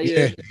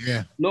 tired,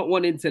 not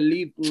wanting to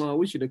leave. Oh,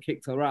 we should have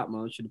kicked her out,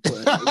 man. Should have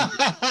put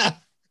her.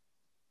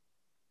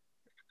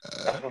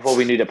 Before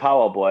we knew the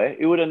power, boy,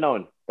 who would have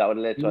known that would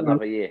have led to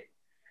another year?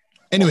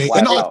 Anyway,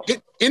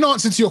 in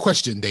answer to your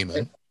question,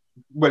 Damon.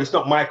 Well, it's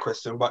not my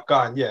question, but go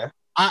on, yeah.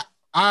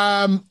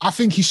 I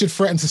think he should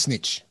threaten to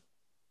snitch.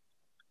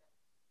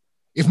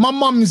 If my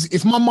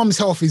mum's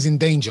health is in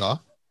danger,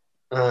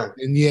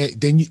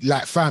 then you,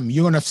 like, fam,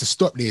 you're gonna have to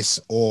stop this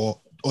or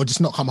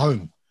just not come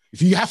home.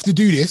 If you have to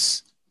do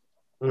this,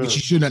 which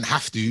you shouldn't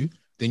have to,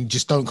 then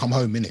just don't come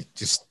home, innit?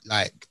 Just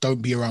like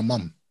don't be around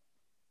mum.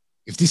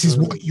 If this is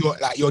what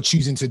you're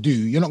choosing to do,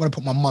 you're not gonna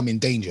put my mum in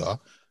danger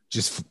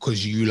just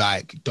because you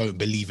like don't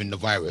believe in the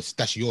virus.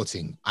 That's your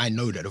thing. I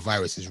know that the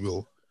virus is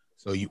real,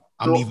 so you're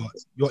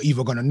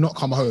either gonna not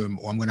come home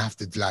or I'm gonna have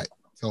to like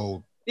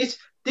tell. This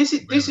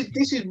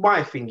is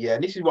my thing, yeah.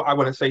 And this is what I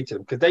want to say to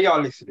them because they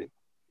are listening,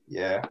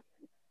 yeah.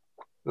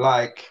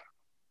 Like,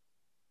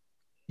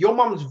 your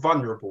mum's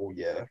vulnerable,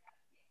 yeah.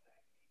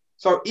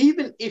 So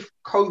even if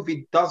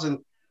COVID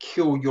doesn't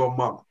kill your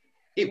mum,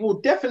 it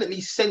will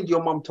definitely send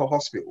your mum to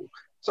hospital.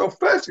 So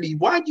firstly,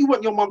 why do you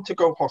want your mum to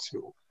go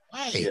hospital?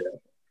 Why? Yeah.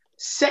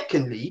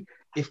 Secondly,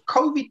 if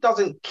COVID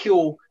doesn't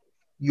kill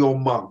your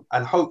mum,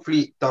 and hopefully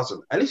it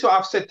doesn't, and this is what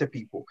I've said to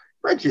people,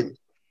 Reggie,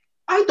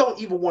 I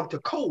don't even want a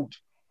cold.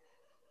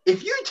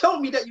 If you tell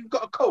me that you've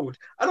got a cold,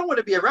 I don't want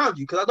to be around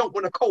you because I don't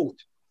want a cold,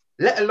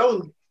 let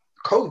alone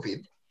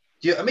COVID.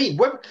 Do you know what I mean?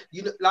 When,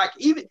 you know, like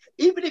even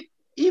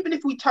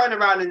if we turn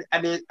around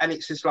and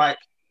it's just like,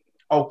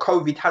 oh,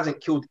 COVID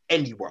hasn't killed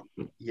anyone,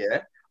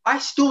 yeah, I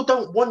still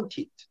don't want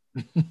it.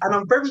 And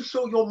I'm very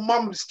sure your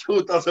mum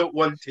still doesn't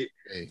want it.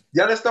 Hey.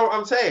 You understand what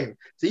I'm saying?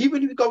 So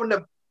even if you go in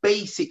the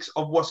basics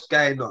of what's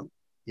going on,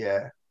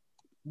 yeah,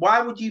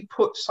 why would you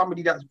put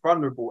somebody that's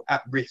vulnerable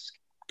at risk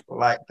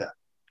like that?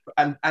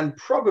 And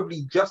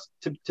probably just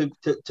to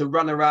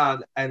run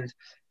around and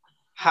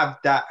have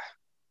that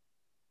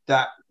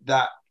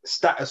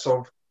status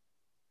of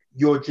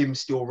your gym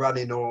still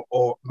running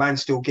or man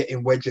still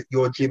getting wedge at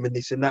your gym and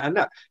this and that and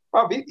that.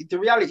 Probably the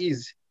reality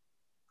is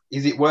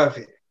it worth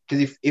it?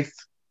 Because if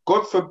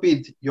God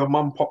forbid your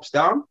mum pops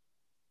down,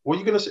 what are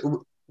you gonna say?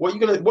 What are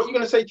you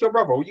gonna say to your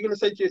brother? What are you gonna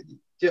say to do you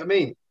know what I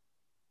mean?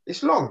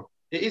 It's long.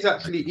 It is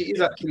actually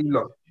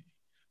long.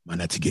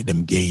 Man, I had to get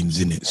them gains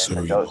in it.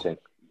 Sorry.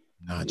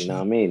 Nah, you know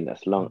what I mean?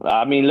 That's long.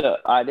 I mean, look,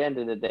 at the end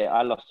of the day,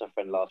 I lost a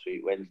friend last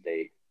week,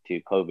 Wednesday, to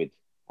COVID.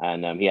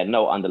 And he had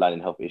no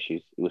underlying health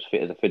issues. He was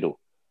fit as a fiddle.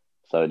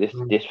 So this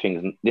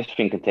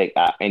thing can take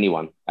at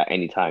anyone at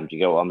any time. Do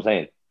you get what I'm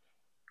saying?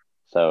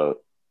 So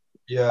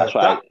yeah, that's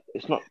why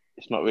it's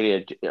not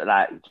really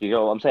like. Do you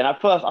get what I'm saying?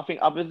 At first, I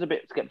think I was a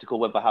bit skeptical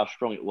whether how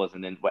strong it was,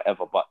 and then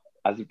whatever. But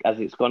as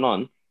it's gone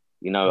on,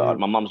 you know,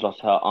 my mum's lost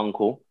her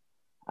uncle,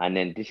 and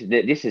then this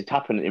is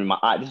happening in my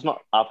eye. This is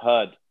not I've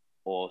heard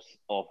or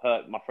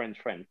heard my friend's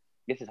friend.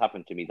 This has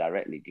happened to me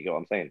directly. Do you get what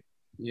I'm saying?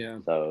 Yeah.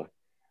 So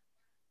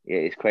yeah,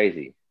 it's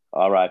crazy.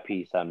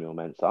 R.I.P. Samuel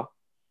Mensah.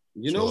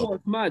 You know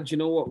what's mad? You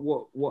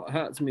know what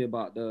hurts me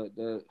about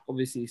the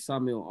obviously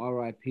Samuel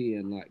R.I.P.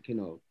 and like, you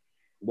know,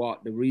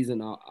 what the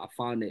reason I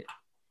found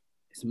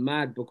it's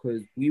mad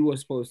because we were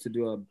supposed to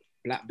do a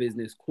Black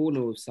Business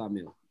Corner with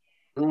Samuel.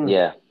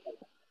 Yeah.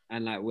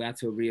 And like we had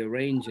to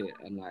rearrange it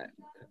and like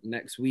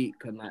next week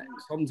and like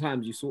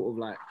sometimes you sort of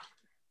like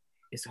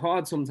it's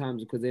hard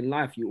sometimes because in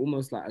life you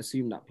almost like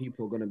assume that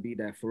people are gonna be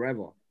there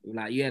forever. You're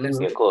like, yeah, let's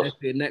do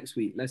it next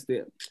week. Let's do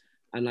it.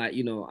 And like,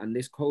 you know, and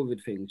this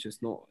COVID thing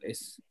just not,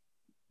 it's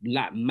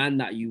like man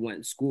that you went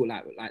to school,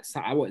 like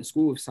I went to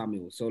school with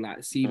Samuel. So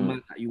like see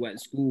man that you went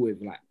to school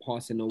with like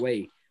passing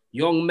away.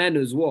 Young men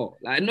as well.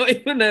 Like not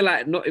even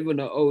an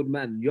old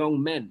man,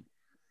 young men.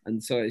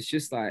 And so it's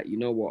just like, you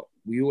know what,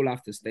 we all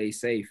have to stay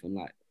safe and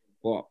like,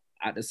 but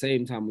at the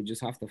same time, we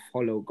just have to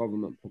follow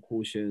government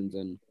precautions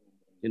and,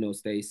 you know,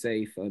 stay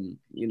safe. And,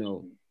 you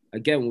know,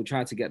 again, we'll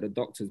try to get the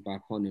doctors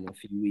back on in a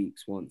few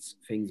weeks once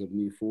things have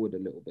moved forward a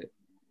little bit.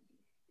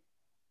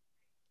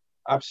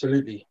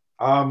 Absolutely.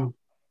 So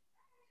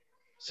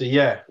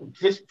yeah,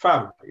 just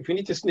fam, if you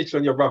need to snitch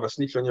on your brother,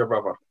 snitch on your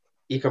brother.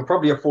 He can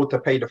probably afford to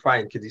pay the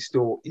fine because he's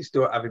still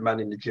having man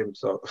in the gym.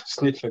 So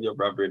snitch on your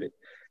brother, innit?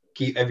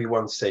 Keep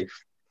everyone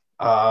safe.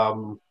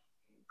 On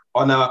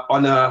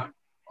a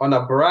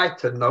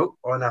brighter note,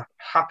 on a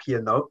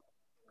happier note,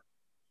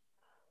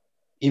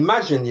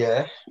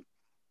 imagine,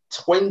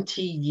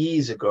 20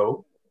 years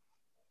ago,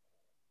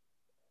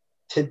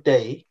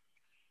 today,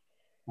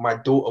 my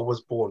daughter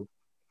was born.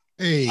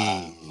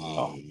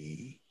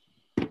 Hey.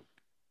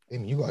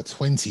 You got a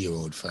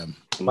 20-year-old, fam.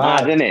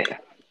 Mad, isn't it?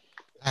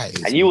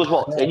 And you was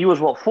what? And you was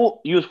what?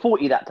 You was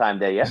 40 that time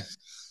there, yeah?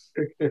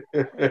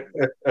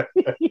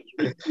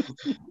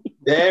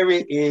 There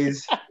it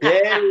is.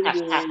 There it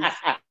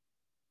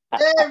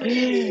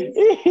is.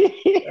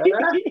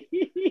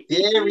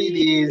 There it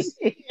is.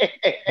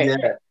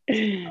 Yeah.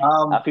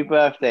 Happy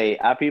birthday,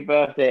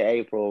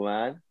 April,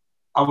 man.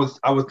 I was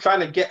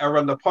trying to get her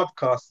on the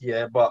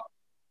podcast, but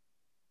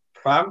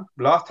fam,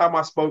 last time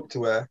I spoke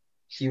to her,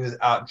 she was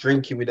out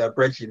drinking with her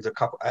brethren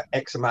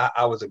X amount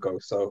of hours ago.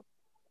 So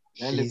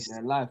she's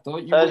their life,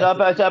 don't you? It's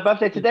her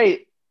birthday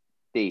today.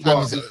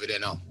 Time is over there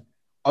now.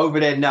 Over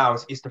there now,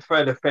 it's the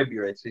 3rd of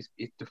February. It's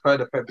the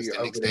 3rd of February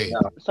over there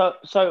now.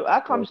 So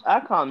how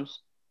comes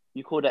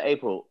you called her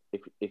April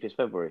if it's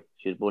February?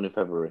 She was born in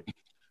February.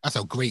 That's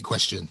a great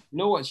question. You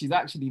know what? She's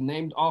actually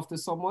named after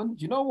someone.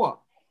 Do you know what?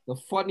 The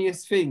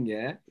funniest thing,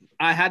 yeah?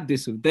 I had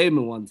this with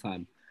Damon one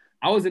time.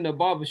 I was in a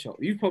barbershop.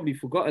 You've probably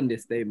forgotten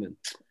this, Damon.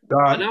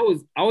 And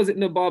I was in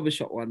the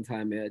barbershop one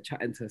time, yeah,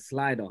 chatting to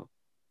Slider.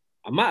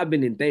 I might have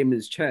been in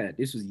Damon's chair.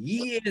 This was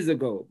years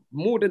ago,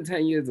 more than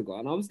 10 years ago.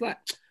 And I was like,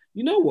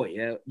 you know what,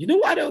 yeah? You know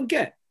what I don't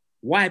get?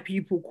 Why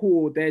people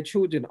call their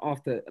children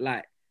after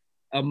like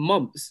a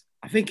month.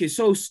 I think it's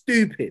so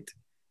stupid.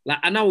 Like,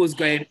 and I was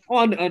going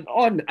on and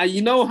on. And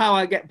you know how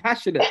I get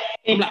passionate.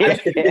 I'm like, I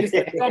think it's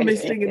the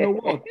dumbest thing in the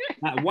world.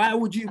 Like, why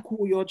would you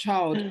call your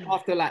child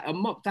after like a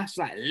month? That's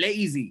like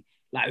lazy.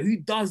 Like, who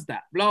does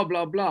that? Blah,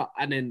 blah, blah.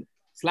 And then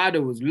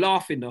Slider was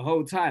laughing the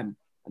whole time.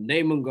 And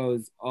Damon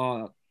goes,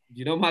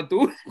 you know my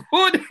daughter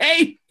called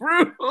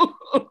April.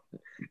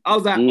 I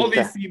was like,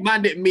 obviously,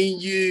 man, it mean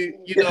you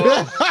know.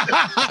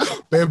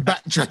 They're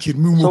backtracking,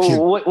 moonwalking.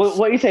 So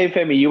what are you saying,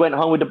 Femi? You went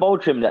home with the bowl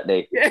trim that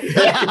day?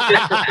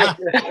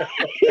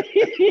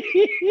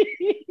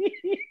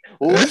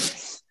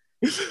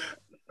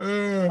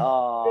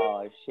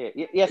 Oh,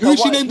 shit. Yeah, so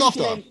who's she named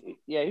after?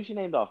 Who's she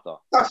named after?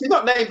 No, she's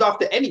not named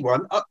after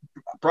anyone.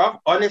 Bruv,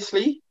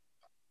 honestly,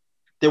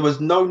 there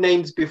was no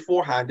names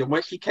beforehand. And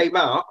when she came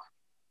out,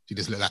 she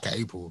just looked like an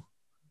April.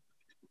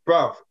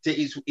 Bruv,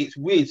 it's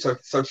weird.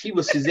 So she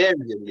was cesarean,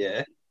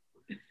 yeah.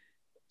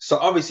 So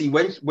obviously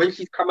when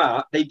she's come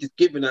out, they just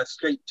given her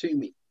straight to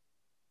me.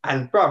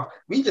 And bruv,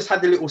 we just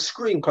had a little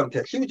scream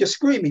contest. She was just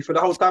screaming for the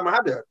whole time I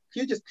had her.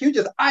 She was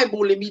just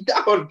eyeballing me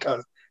down,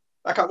 cuz.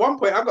 Like at one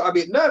point I got a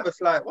bit nervous,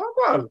 like,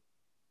 what?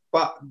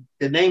 But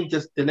the name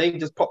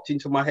just popped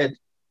into my head.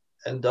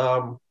 And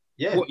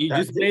yeah. What, you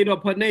just made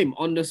up her name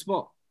on the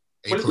spot?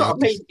 Well, it's not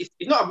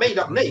a made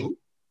up name.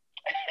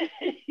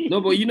 No,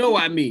 but you know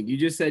what I mean. You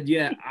just said,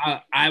 yeah,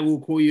 I will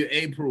call you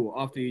April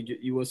after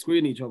you were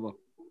screwing each other.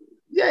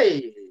 Yeah.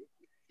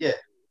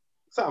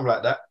 Something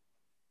like that.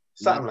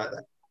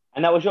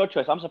 And that was your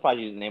choice. I'm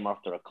surprised you didn't name her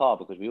after a car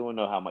because we all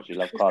know how much you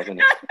love cars,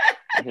 innit?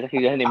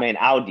 You only made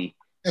Audi.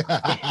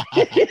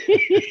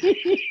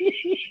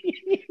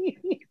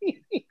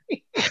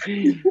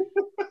 You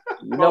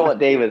know what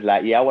Dave was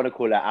like? Yeah, I want to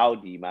call her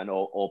Audi, man,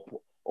 or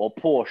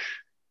Porsche.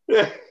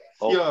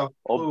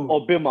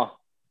 Or Bimmer.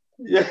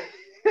 Yeah.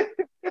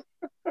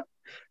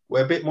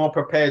 We're a bit more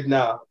prepared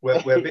now. We're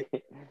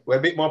a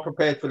bit more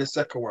prepared for the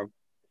second one.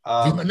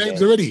 You got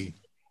names already?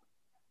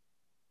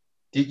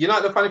 You know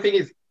what the funny thing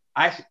is?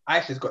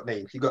 Aisha's got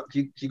names. She got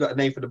a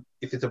name for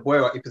if it's a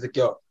boy or if it's a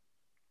girl.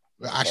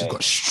 Aisha's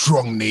got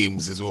strong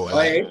names as well.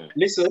 Hey,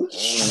 listen.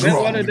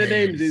 One of the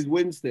names is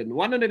Winston.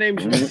 One of the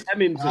names is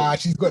Hemington.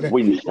 She's got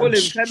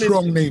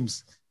strong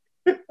names.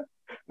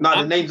 No,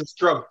 the names are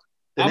strong.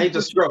 The names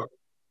are strong.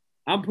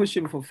 I'm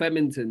pushing for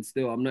Femington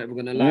still. I'm not even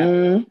gonna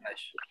lie.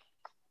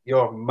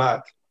 You're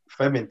mad,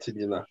 Femington.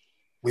 You know.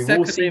 We've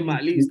Second all seen name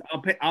at least.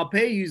 I'll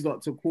pay you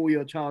lot to call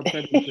your child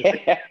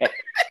Femington.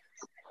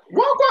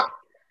 What?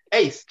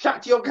 Ace,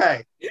 chat to your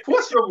guy.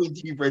 What's wrong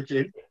with you,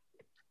 Bridget?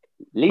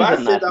 Lee's a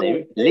nice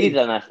name. Lee's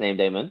a nice name,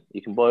 Damon.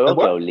 You can boy or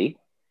girl Lee.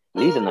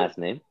 Lee's a nice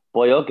name.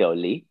 Boy or girl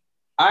Lee.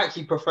 I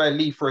actually prefer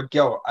Lee for a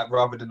girl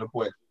rather than a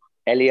boy.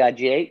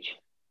 Leigh.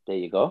 There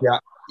you go.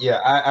 Yeah.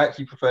 I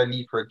actually prefer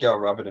Lee for a girl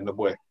rather than a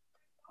boy.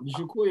 You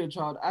should call your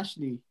child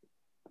Ashley.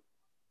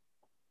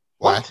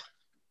 What?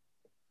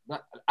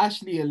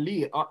 Ashley and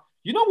Lee.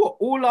 You know what?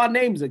 All our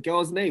names are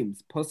girls'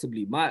 names,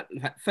 possibly.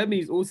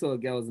 Femi is also a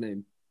girl's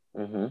name.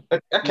 Mm-hmm.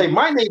 Okay,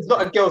 my name's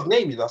not a girl's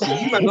name, you know. So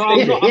you I'm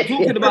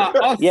talking about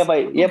us. Yeah,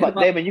 but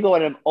Damon, you got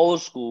one of them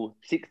old school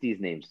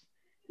 60s names.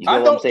 You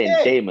know what I'm saying?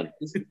 Care. Damon.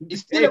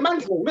 It's still a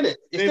man's name, isn't it?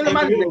 It's still a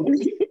man's name.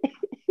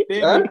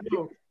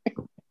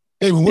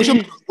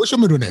 Damon, what's your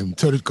middle name?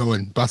 Tell it, go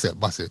on, bust it.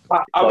 Let's hear it.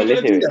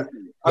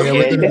 Let's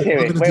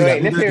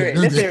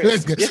hear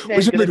it. This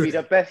name's going to be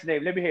the best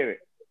name. Let me hear it.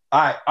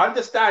 All right,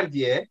 understand,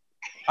 yeah?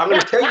 I'm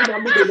going to tell you my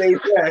middle name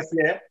first,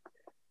 yeah?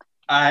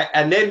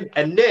 And then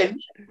I'm going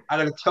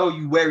to tell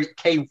you where it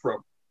came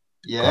from,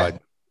 yeah? God.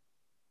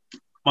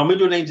 My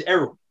middle name's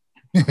Errol.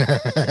 That's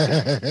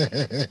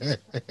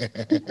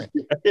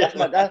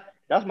my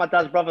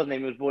dad's brother's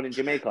name. He was born in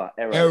Jamaica.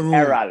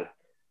 Errol.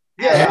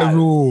 Yeah.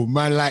 Errol,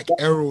 man, like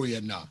Errol,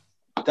 you know.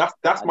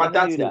 That's my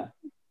dad's name.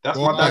 That's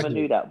my dad's name. I never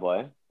knew that,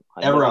 boy.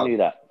 Errol. Knew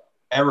that.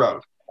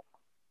 Errol.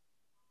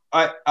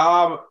 All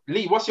right,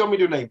 Lee, what's your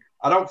middle name?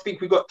 I don't think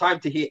we got time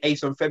to hear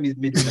Ace and Femi's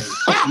middle name.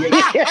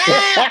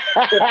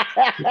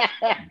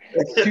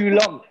 Too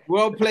long.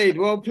 Well played.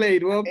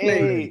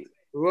 Hey.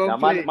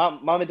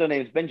 My middle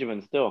name's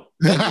Benjamin still.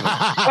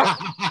 I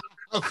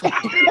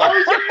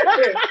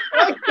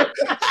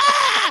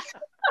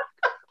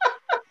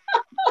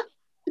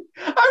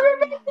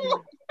remember.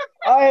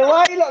 Why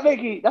are you not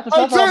making? That's the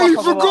first I totally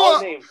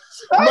forgot.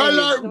 Man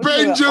like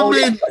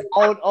Benjamin.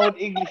 Old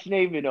English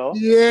name, you know.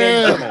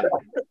 Yeah.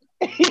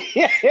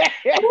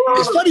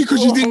 It's funny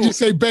because you didn't just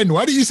say Ben.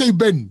 Why did you say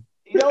Ben?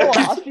 You know what?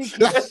 I think,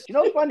 you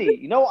know what's funny?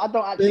 You know what? I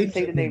don't actually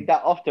say the name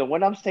that often.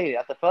 When I'm saying it,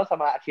 that's the first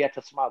time I actually had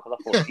to smile because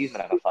I thought, these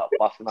men are going to start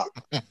busting up.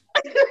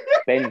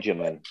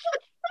 Benjamin.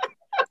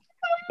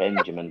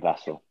 Benjamin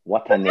Vassell.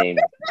 What a name.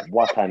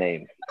 What a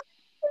name.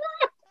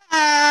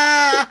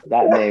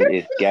 That name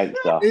is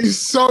gangster. It's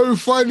so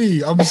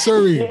funny. I'm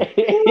sorry.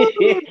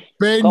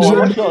 Benjamin. Go on,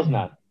 what's yours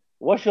now?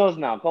 What's yours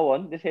now? Go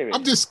on, let's hear it.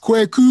 I'm just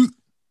Kweku.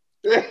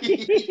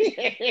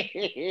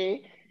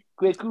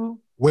 Kweku.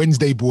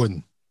 Wednesday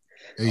born.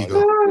 There you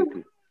go.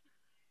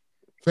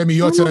 Femi,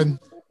 your turn.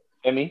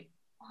 Femi.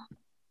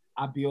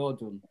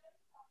 Abiodun.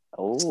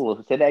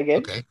 Oh, say that again.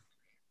 Okay.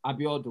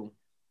 Abiodun.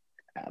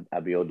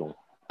 Abiodun.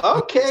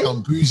 Okay.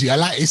 Some bougie. I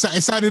like it.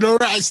 It sounded all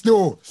right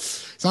still.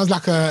 Sounds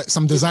like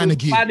some designer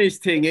gear. Spanish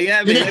thing, you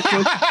get me?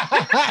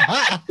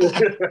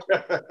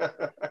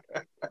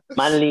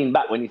 Man leaned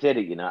back when he said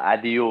it, you know.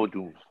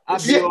 Abiodun.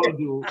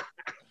 Abiodun.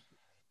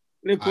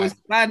 Little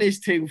Spanish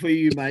thing for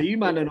you, man. You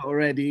man are not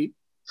ready.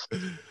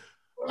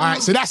 All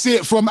right, so that's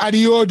it from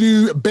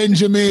Adiodu,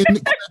 Benjamin,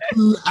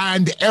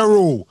 and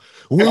Errol.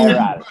 We'll be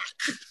back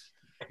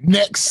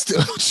next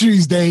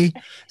Tuesday,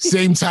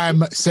 same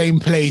time, same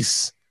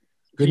place.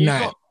 Good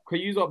night. Can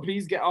you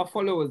please get our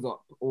followers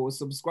up or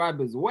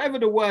subscribers, whatever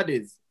the word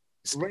is?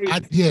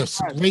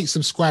 Rate,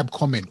 subscribe,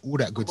 comment, all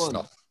that good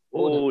stuff.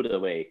 All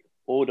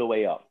the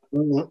way up.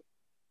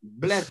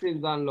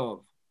 Blessings and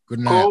love.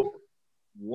 Good night. Cool.